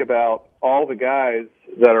trying to think about all the guys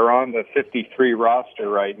that are on the 53 roster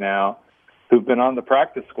right now who've been on the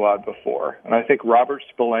practice squad before. And I think Robert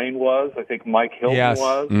Spillane was. I think Mike Hilton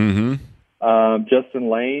was. Mm-hmm. Justin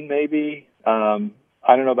Lane, maybe.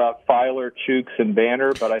 I don't know about Filer, Chooks, and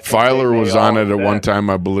Banner, but I think Filer was on it at that. one time,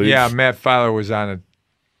 I believe. Yeah, Matt Filer was on it.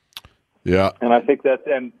 Yeah. And I think that,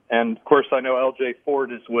 and of course, I know L.J.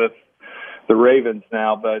 Ford is with the Ravens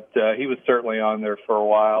now, but he was certainly on there for a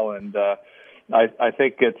while. And I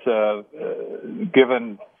think it's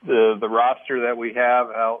given the roster that we have,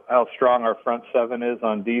 how strong our front seven is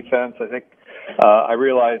on defense. I think I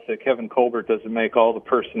realize that Kevin Colbert doesn't make all the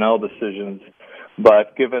personnel decisions,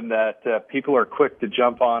 but given that people are quick to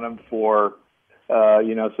jump on him for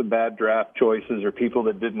some bad draft choices or people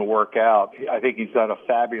that didn't work out, I think he's done a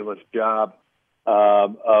fabulous job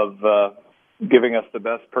of giving us the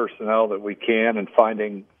best personnel that we can and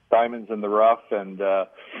finding diamonds in the rough. And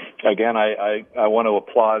again, I want to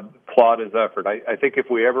applaud his effort. I think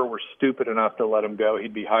if we ever were stupid enough to let him go,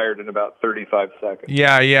 he'd be hired in about 35 seconds.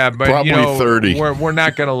 Yeah, but Probably 30. We're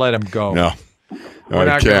not going to let him go. No. We're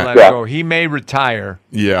not going to let him go. He may retire.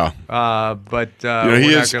 Yeah. But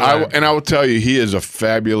he is. And I will tell you, he is a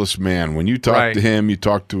fabulous man. When you talk to him, you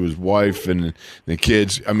talk to his wife and the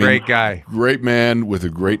kids. I mean, great guy, great man with a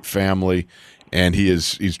great family, and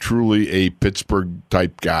he's truly a Pittsburgh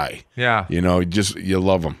type guy. Yeah. You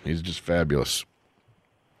love him. He's just fabulous.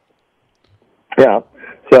 Yeah.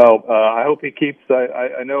 So I hope he keeps.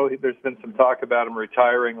 I know there's been some talk about him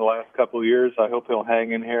retiring the last couple of years. I hope he'll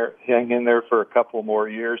hang in there for a couple more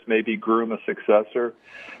years, maybe groom a successor.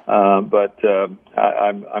 But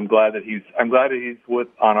I'm glad that he's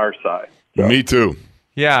on our side. So. Me too.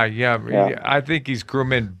 Yeah. I think he's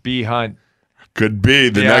grooming B. Hunt. Could be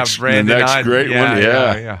the next Hunt. great one.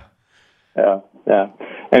 Yeah.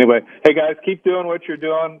 Anyway, hey guys, keep doing what you're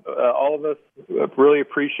doing. All of us really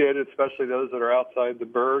appreciate it, especially those that are outside the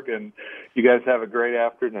Berg. And you guys have a great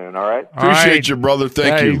afternoon. All right. Appreciate you, brother.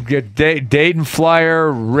 Thank you. Get Dayton Flyer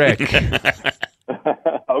Rick. Okay,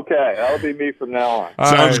 that'll be me from now on.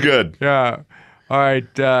 Sounds good. Yeah. All right.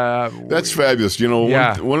 That's fabulous.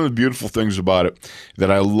 One of the beautiful things about it that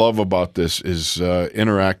I love about this is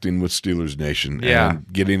interacting with Steelers Nation and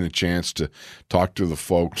getting a chance to talk to the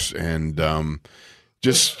folks and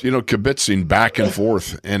just, kibitzing back and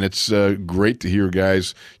forth. And it's great to hear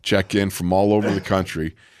guys check in from all over the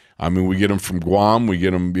country. I mean, we get them from Guam. We get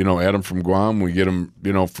them, Adam from Guam. We get them,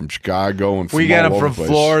 from Chicago and from we get all them over from the place.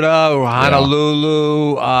 Florida,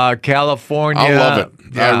 Honolulu, California. I love it.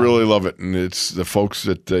 Yeah. I really love it. And it's the folks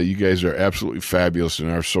that you guys are absolutely fabulous and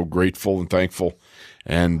are so grateful and thankful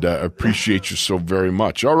and appreciate you so very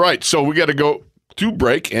much. All right. So we got to go to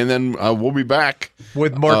break, and then we'll be back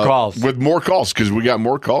with more calls. With more calls, because we got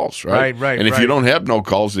more calls, right? Right. And if you don't have no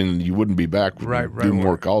calls, then you wouldn't be back. Do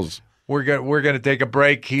more calls. We're gonna take a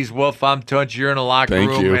break. He's Wolf. I'm Tunch. You're in the locker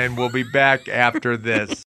room, and we'll be back after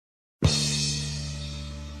this.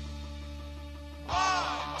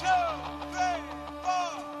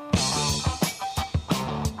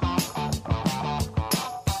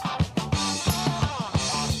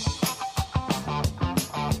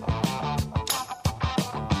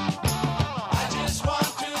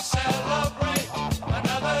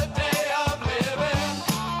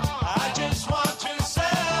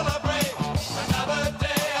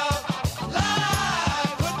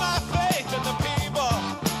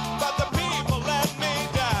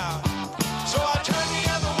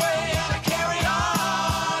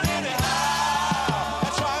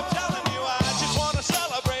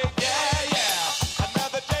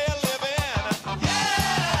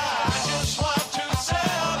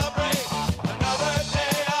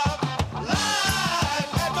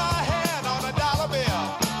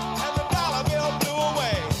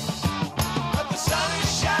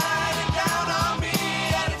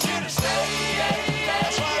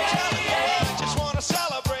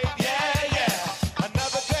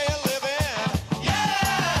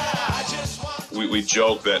 we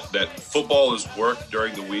joke that football is work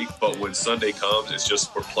during the week, but when Sunday comes, it's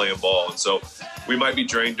just we're playing ball. And so we might be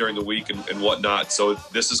drained during the week and whatnot. So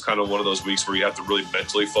this is kind of one of those weeks where you have to really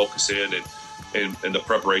mentally focus in and the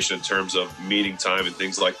preparation in terms of meeting time and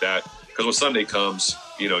things like that. Because when Sunday comes,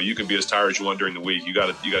 you can be as tired as you want during the week. You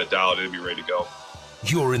got to dial it in and be ready to go.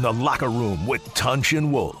 You're in the locker room with Tunch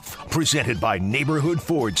and Wolf, presented by Neighborhood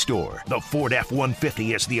Ford Store. The Ford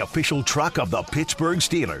F-150 is the official truck of the Pittsburgh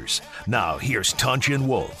Steelers. Now, here's Tunch and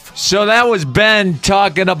Wolf. So that was Ben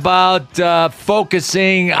talking about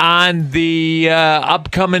focusing on the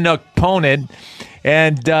upcoming opponent.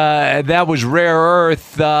 And that was Rare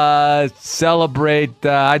Earth. Celebrate.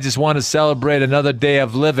 I just want to celebrate another day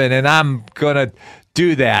of living, and I'm going to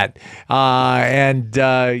do that. I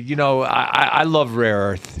love Rare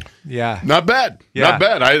Earth. Yeah. Not bad. Yeah. Not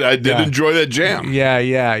bad. I did enjoy that jam. Yeah.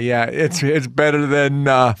 It's better than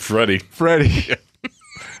Freddie.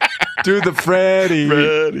 Do the Freddie.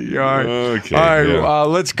 Freddie. All right. Okay. All right. Yeah.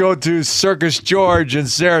 Let's go to Circus George in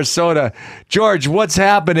Sarasota. George, what's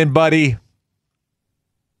happening, buddy?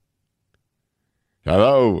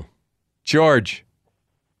 Hello. George.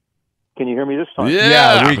 Can you hear me this time?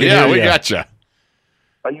 Yeah, we can hear we you. got you.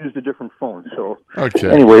 I used a different phone, so.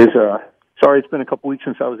 Okay. Anyways, sorry it's been a couple weeks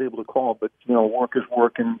since I was able to call, but work is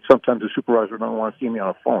work, and sometimes the supervisor don't want to see me on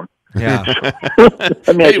a phone. Yeah.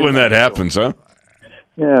 Hate when that happens, huh?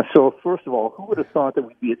 Yeah. So first of all, who would have thought that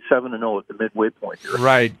we'd be at 7-0 at the midway point here?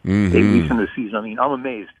 Right. 8 weeks into the season. I mean, I'm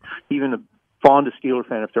amazed. Even the fondest Steeler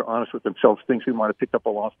fan, if they're honest with themselves, thinks we might have picked up a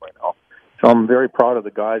loss by now. So I'm very proud of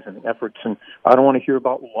the guys and the efforts, and I don't want to hear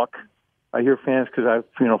about luck. I hear fans because I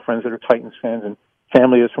have friends that are Titans fans and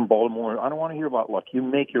family is from Baltimore. I don't want to hear about luck. You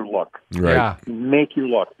make your luck. Right. Yeah. You make your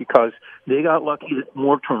luck because they got lucky that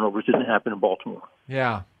more turnovers didn't happen in Baltimore.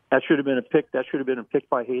 Yeah. That should have been a pick. That should have been a pick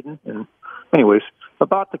by Hayden. And anyways,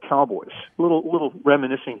 about the Cowboys, little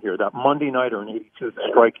reminiscing here. That Monday nighter in '82, the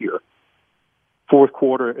strike year, fourth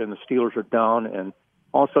quarter, and the Steelers are down, and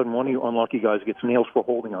all of a sudden one of you unlucky guys gets nails for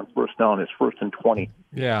holding on first down. It's 1st and 20.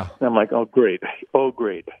 Yeah. And I'm like, oh great.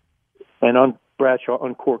 And Bradshaw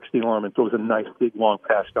uncorks the arm and throws a nice big long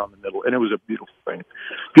pass down the middle, and it was a beautiful thing.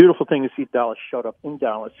 Beautiful thing to see Dallas shut up in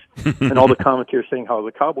Dallas, and all the commentators saying how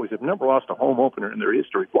the Cowboys have never lost a home opener in their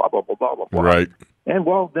history. Blah blah blah blah blah blah. Right. And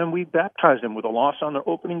then we baptized them with a loss on their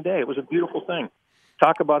opening day. It was a beautiful thing.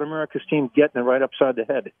 Talk about America's team getting it right upside the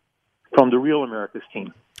head from the real America's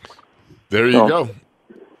team. There you go.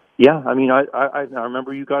 Yeah, I mean, I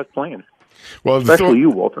remember you guys playing. Well, especially you,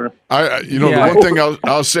 Walter. The one thing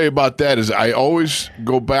I'll say about that is I always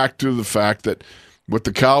go back to the fact that what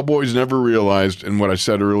the Cowboys never realized, and what I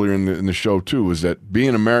said earlier in the show too, was that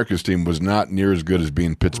being America's team was not near as good as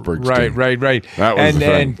being Pittsburgh's team. Right. That was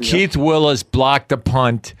and Keith Willis blocked a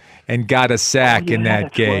punt and got a sack in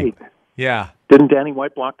that game. Right. Yeah. Didn't Danny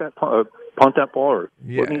White block that punt that ball, or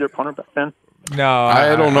wasn't he their punter back then? No,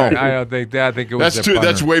 I don't know. I don't think that. I think it was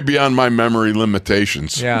that's way beyond my memory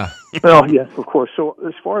limitations. Yeah. Well, yes, of course. So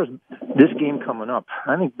as far as this game coming up,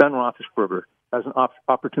 I think Ben Roethlisberger has an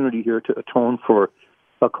opportunity here to atone for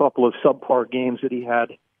a couple of subpar games that he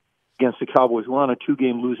had against the Cowboys. We're on a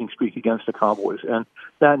 2-game losing streak against the Cowboys, and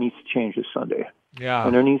that needs to change this Sunday. Yeah.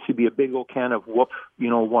 And there needs to be a big old can of whoop,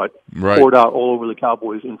 right, poured out all over the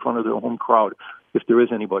Cowboys in front of their home crowd, if there is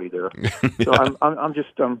anybody there. So I'm just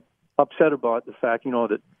upset about the fact,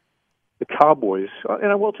 that the Cowboys, and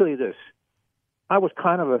I will tell you this, I was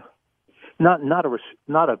kind of not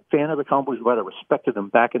a fan of the Cowboys, but I respected them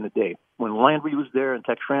back in the day. When Landry was there and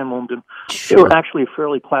Tex Fran owned them, They were actually a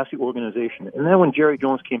fairly classy organization. And then when Jerry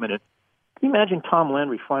Jones came in, can you imagine Tom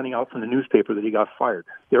Landry finding out from the newspaper that he got fired?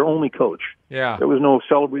 Their only coach. Yeah. There was no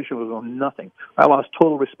celebration, there was no nothing. I lost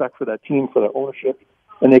total respect for that team, for their ownership,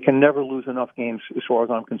 and they can never lose enough games as far as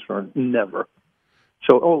I'm concerned. Never.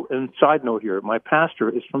 So, and side note here, my pastor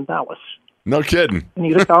is from Dallas. No kidding. And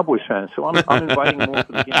he's a Cowboys fan, so I'm inviting him over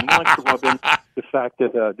to the game. He likes to rub in the fact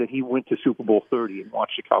that he went to Super Bowl 30 and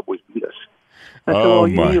watched the Cowboys beat us. I said, well,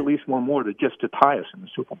 you need at least one more to tie us in the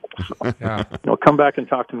Super Bowl. So, come back and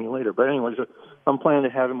talk to me later. But anyways, I'm planning to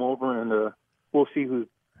have him over, and we'll see whose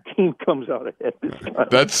team comes out ahead this time.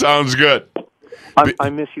 That sounds good. I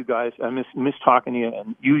miss you guys. I miss talking to you.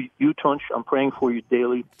 And you, Tunch, I'm praying for you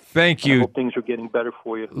daily. Thank you. I hope things are getting better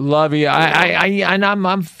for you. Love you.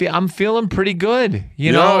 I'm feeling pretty good.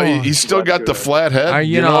 You know, he's still got the flat head.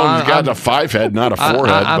 He's got a 5 head, not a 4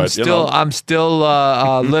 head. I'm still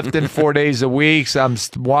lifting 4 days a week. So I'm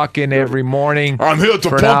walking every morning. I'm here to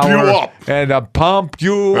pump you up. And pump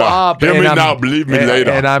you up. Hear me now, believe me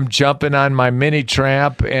later. And I'm jumping on my mini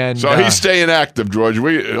tramp. And so he's staying active, George.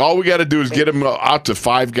 All we got to do is get him them out to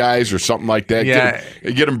 5 guys or something like that. Yeah.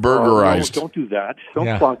 Get them No, burgerized. don't do that. Don't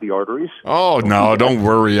Yeah. clog the arteries. Oh no! Don't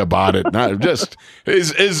worry about it. Not just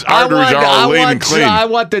his arteries are all lean and clean. I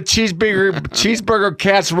want the cheeseburger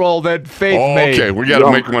casserole that Faith Oh, made. okay. We got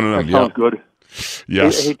to make one of them. That sounds Yeah. good.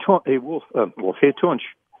 Yes. Hey, Wolf. Hey, Tunch.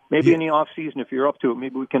 Maybe in the off season, if you're up to it,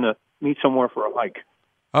 maybe we can meet somewhere for a hike.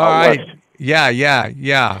 All Out right. west. Yeah.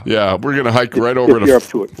 Yeah, we're gonna hike right over If you're up to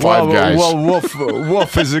to it. Five Guys. Well,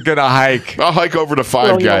 Wolf isn't going to hike. I'll hike over to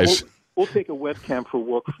Five Well, you know, Guys. we'll take a webcam for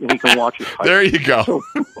Wolf, and he can watch us hike. There you go. So-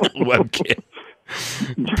 Webcam.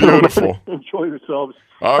 Beautiful. Enjoy yourselves.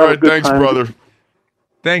 All Have a right, good thanks, time. brother.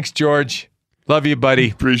 Thanks, George. Love you, buddy.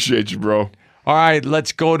 Appreciate you, bro. All right,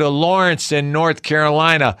 let's go to Lawrence in North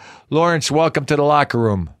Carolina. Lawrence, welcome to the locker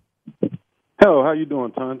room. Hello, how you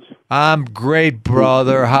doing, Tons? I'm great,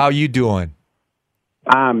 brother. How you doing?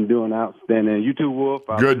 I'm doing outstanding. You too, Wolf.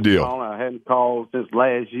 Good deal. I hadn't called since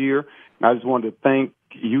last year. I just wanted to thank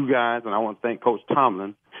you guys, and I want to thank Coach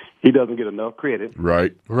Tomlin. He doesn't get enough credit.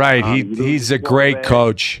 Right. Right. you He's a lose great quarterback.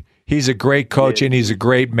 coach. He's a great coach, Yeah. and he's a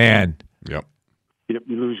great man. Yep. You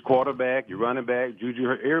lose your quarterback, your running back, Juju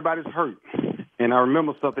hurt. Everybody's hurt. And I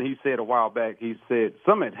remember something he said a while back. He said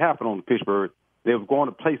something had happened on the Pittsburgh. They were going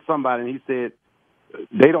to play somebody, and he said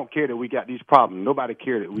they don't care that we got these problems. Nobody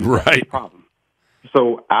cared that we got these Right. problems.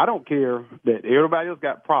 So I don't care that everybody else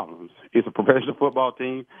got problems. It's a professional football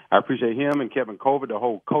team. I appreciate him and Kevin Colbert, the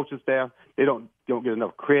whole coaching staff. They don't get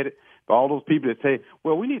enough credit. But all those people that say,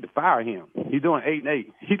 "Well, we need to fire him. He's doing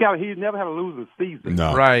 8-8. He's never had a losing season."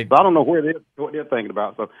 No. Right. So I don't know what they're thinking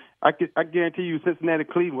about. So I guarantee you, Cincinnati,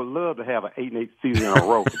 Cleveland would love to have an 8-8 season in a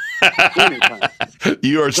row. Anytime.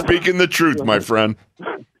 You are speaking the truth, my friend.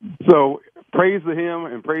 So praise to him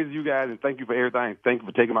and praise you guys, and thank you for everything. Thank you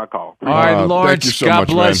for taking my call. All right, thank Lawrence, you so God much,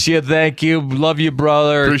 bless you. Thank you. Love you,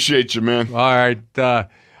 brother. Appreciate you, man. All right.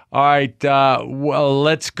 Well,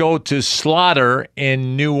 let's go to Slaughter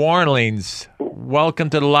in New Orleans. Welcome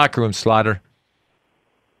to the locker room, Slaughter.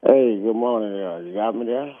 Hey, good morning. You got me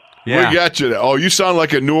there? We got you there. Oh, you sound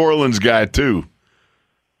like a New Orleans guy, too.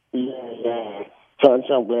 Yeah. Touch,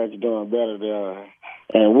 I'm glad you're doing better there.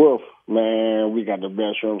 And Wolf, man, we got the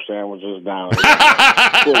best shrimp sandwiches down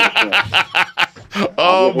here.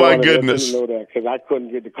 Oh, my goodness. You know that because I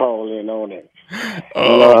couldn't get the call in on it.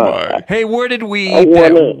 Oh, my. Hey, where did we I eat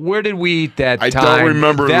that? wanna- Where did we eat that I time? don't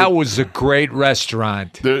remember. That was a great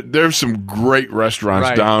restaurant. There's some great restaurants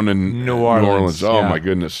Right. down in New Orleans, Oh, yeah. my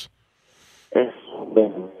goodness.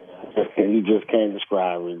 You just can't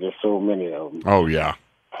describe it. There's so many of them. Oh, yeah.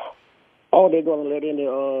 Oh, they're going to let in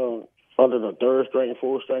the under the third string,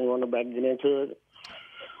 fourth string running back get into it?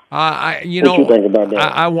 What you think about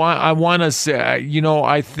that? I want to say,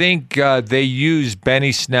 I think they use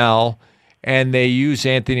Benny Snell and they use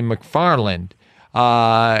Anthony McFarland,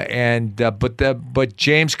 but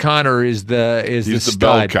James Conner is the He's the stud.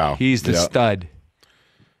 bell cow. He's the Yeah. stud.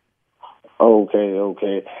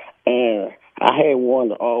 Okay. And I had one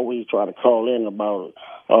to always try to call in about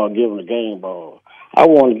giving the game ball. I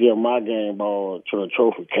want to give my game ball to the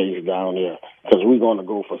trophy case down there because we're going to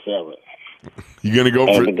go for 7. You going to go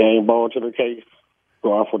Add for the game ball to the case,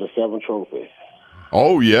 go out for the 7 trophy.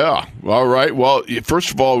 Oh, yeah. All right. Well,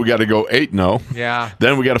 first of all, we got to go 8-0. Yeah.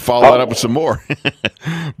 Then we got to follow that up with some more.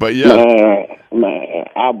 But, yeah. Man,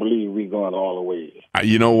 I believe we're going all the way.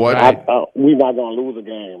 You know what? We're not going to lose a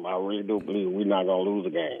game. I really do believe we're not going to lose a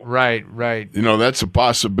game. Right. You know, that's a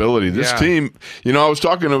possibility. This Yeah. team, I was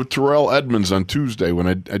talking to Terrell Edmonds on Tuesday when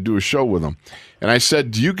I do a show with him. And I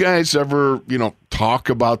said, do you guys ever, talk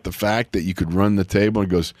about the fact that you could run the table? And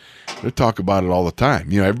he goes, they talk about it all the time.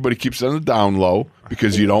 Everybody keeps it on the down low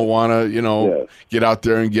because you don't want to, get out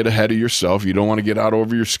there and get ahead of yourself. You don't want to get out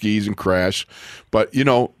over your skis and crash. But,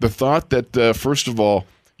 the thought that, first of all,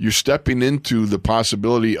 you're stepping into the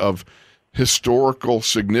possibility of historical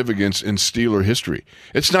significance in Steeler history.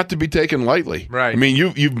 It's not to be taken lightly. Right. I mean,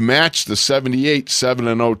 you've matched the 78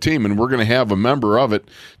 7-0 team, and we're going to have a member of it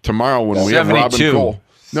tomorrow when we have Robin 72. Cole.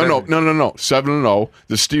 No, 7-0.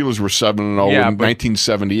 The Steelers were 7-0 Yeah, in but-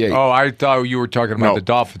 1978. Oh, I thought you were talking about the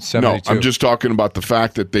Dolphins. 72. No, I'm just talking about the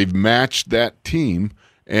fact that they've matched that team,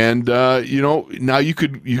 and now you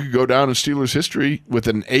could go down in Steelers history with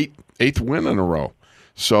an eighth win in a row.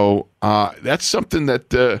 So that's something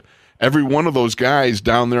that every one of those guys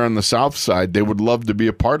down there on the South Side, they would love to be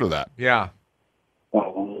a part of that. Yeah.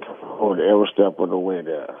 Oh, every step of the way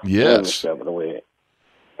there. Yes. Every step of the way.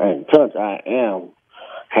 And Touch, I am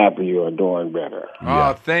happy you are doing better.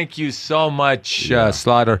 Oh, thank you so much,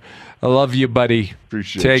 Slaughter. I love you, buddy.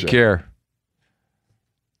 Appreciate Take you. care.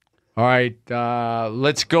 All right,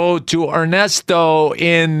 let's go to Ernesto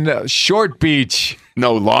in Short Beach.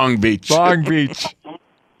 No, Long Beach. Long Beach.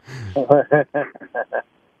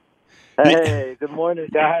 Hey, good morning,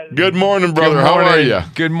 guys. Good morning, brother. Good How are morning. you?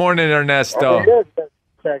 Good morning, Ernesto. Good.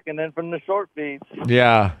 Checking in from the Short Beach.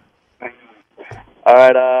 Yeah. All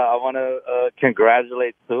right, I want to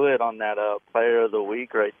congratulate Tuitt on that Player of the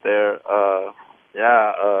Week right there.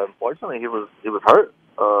 Unfortunately, he was hurt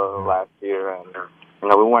last year, and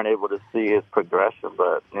we weren't able to see his progression.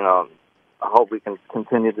 But I hope we can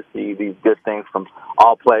continue to see these good things from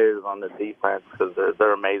all players on the defense because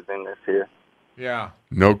they're amazing this year. Yeah.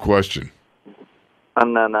 No question.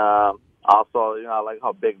 And then also, I like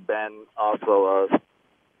how Big Ben also,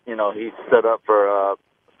 he stood up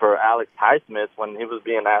for Alex Highsmith when he was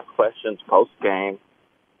being asked questions post game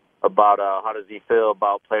about how does he feel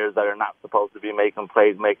about players that are not supposed to be making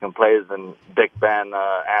plays, and Big Ben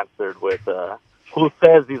answered with, "Who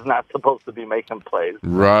says he's not supposed to be making plays?"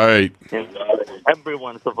 Right.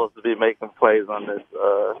 Everyone's supposed to be making plays on this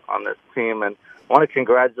team, and I want to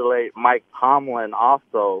congratulate Mike Tomlin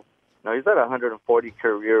also. He's at 140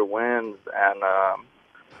 career wins, and I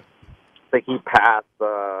think he passed,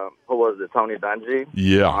 who was it, Tony Dungy?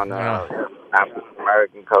 Yeah. On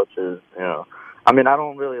African-American coaches, I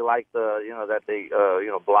don't really like that they,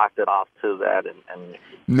 blocked it off to that. And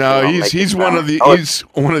No, he's one of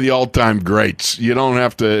the all-time greats. You don't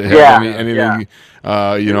have to have anything,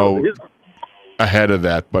 ahead of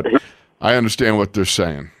that, but I understand what they're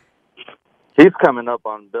saying. He's coming up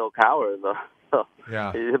on Bill Cowher, though.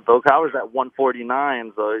 Yeah. Bill Cowher's at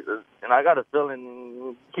 149, and I got a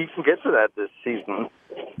feeling he can get to that this season.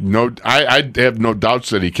 No, I have no doubts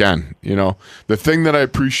that he can. The thing that I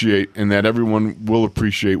appreciate and that everyone will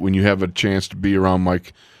appreciate when you have a chance to be around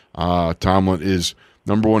Mike Tomlin is,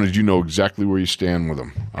 number one, is you know exactly where you stand with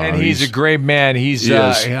him. And he's a great man. He is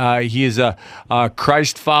a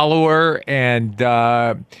Christ follower, and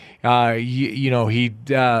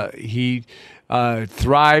he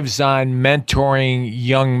thrives on mentoring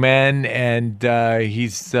young men, and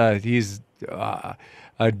he's a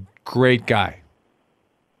great guy.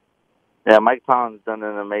 Yeah, Mike Tomlin's done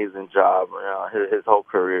an amazing job. His whole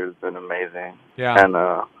career has been amazing. Yeah, and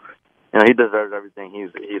he deserves everything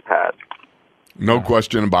he's had. No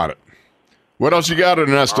question about it. What else you got,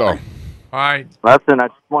 Ernesto? All right. Listen, I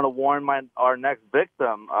just want to warn our next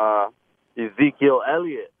victim, Ezekiel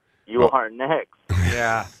Elliott. You are next.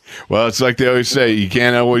 Yeah. Well, it's like they always say, you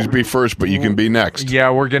can't always be first, but you can be next.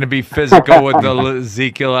 Yeah, we're going to be physical with the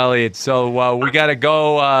Ezekiel Elliott. So we got to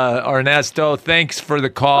go, Ernesto. Thanks for the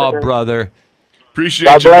call, brother.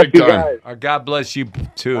 Appreciate you big time. God bless you,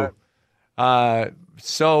 too.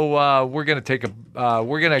 So we're going to take end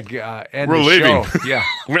We're the leaving. show. Yeah.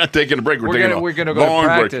 We're not taking a break. We're going to go to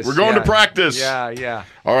practice. We're going to practice. Yeah.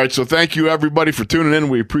 All right, so thank you, everybody, for tuning in.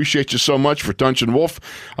 We appreciate you so much for Tunch and Wolf.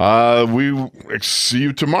 We see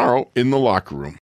you tomorrow in the locker room.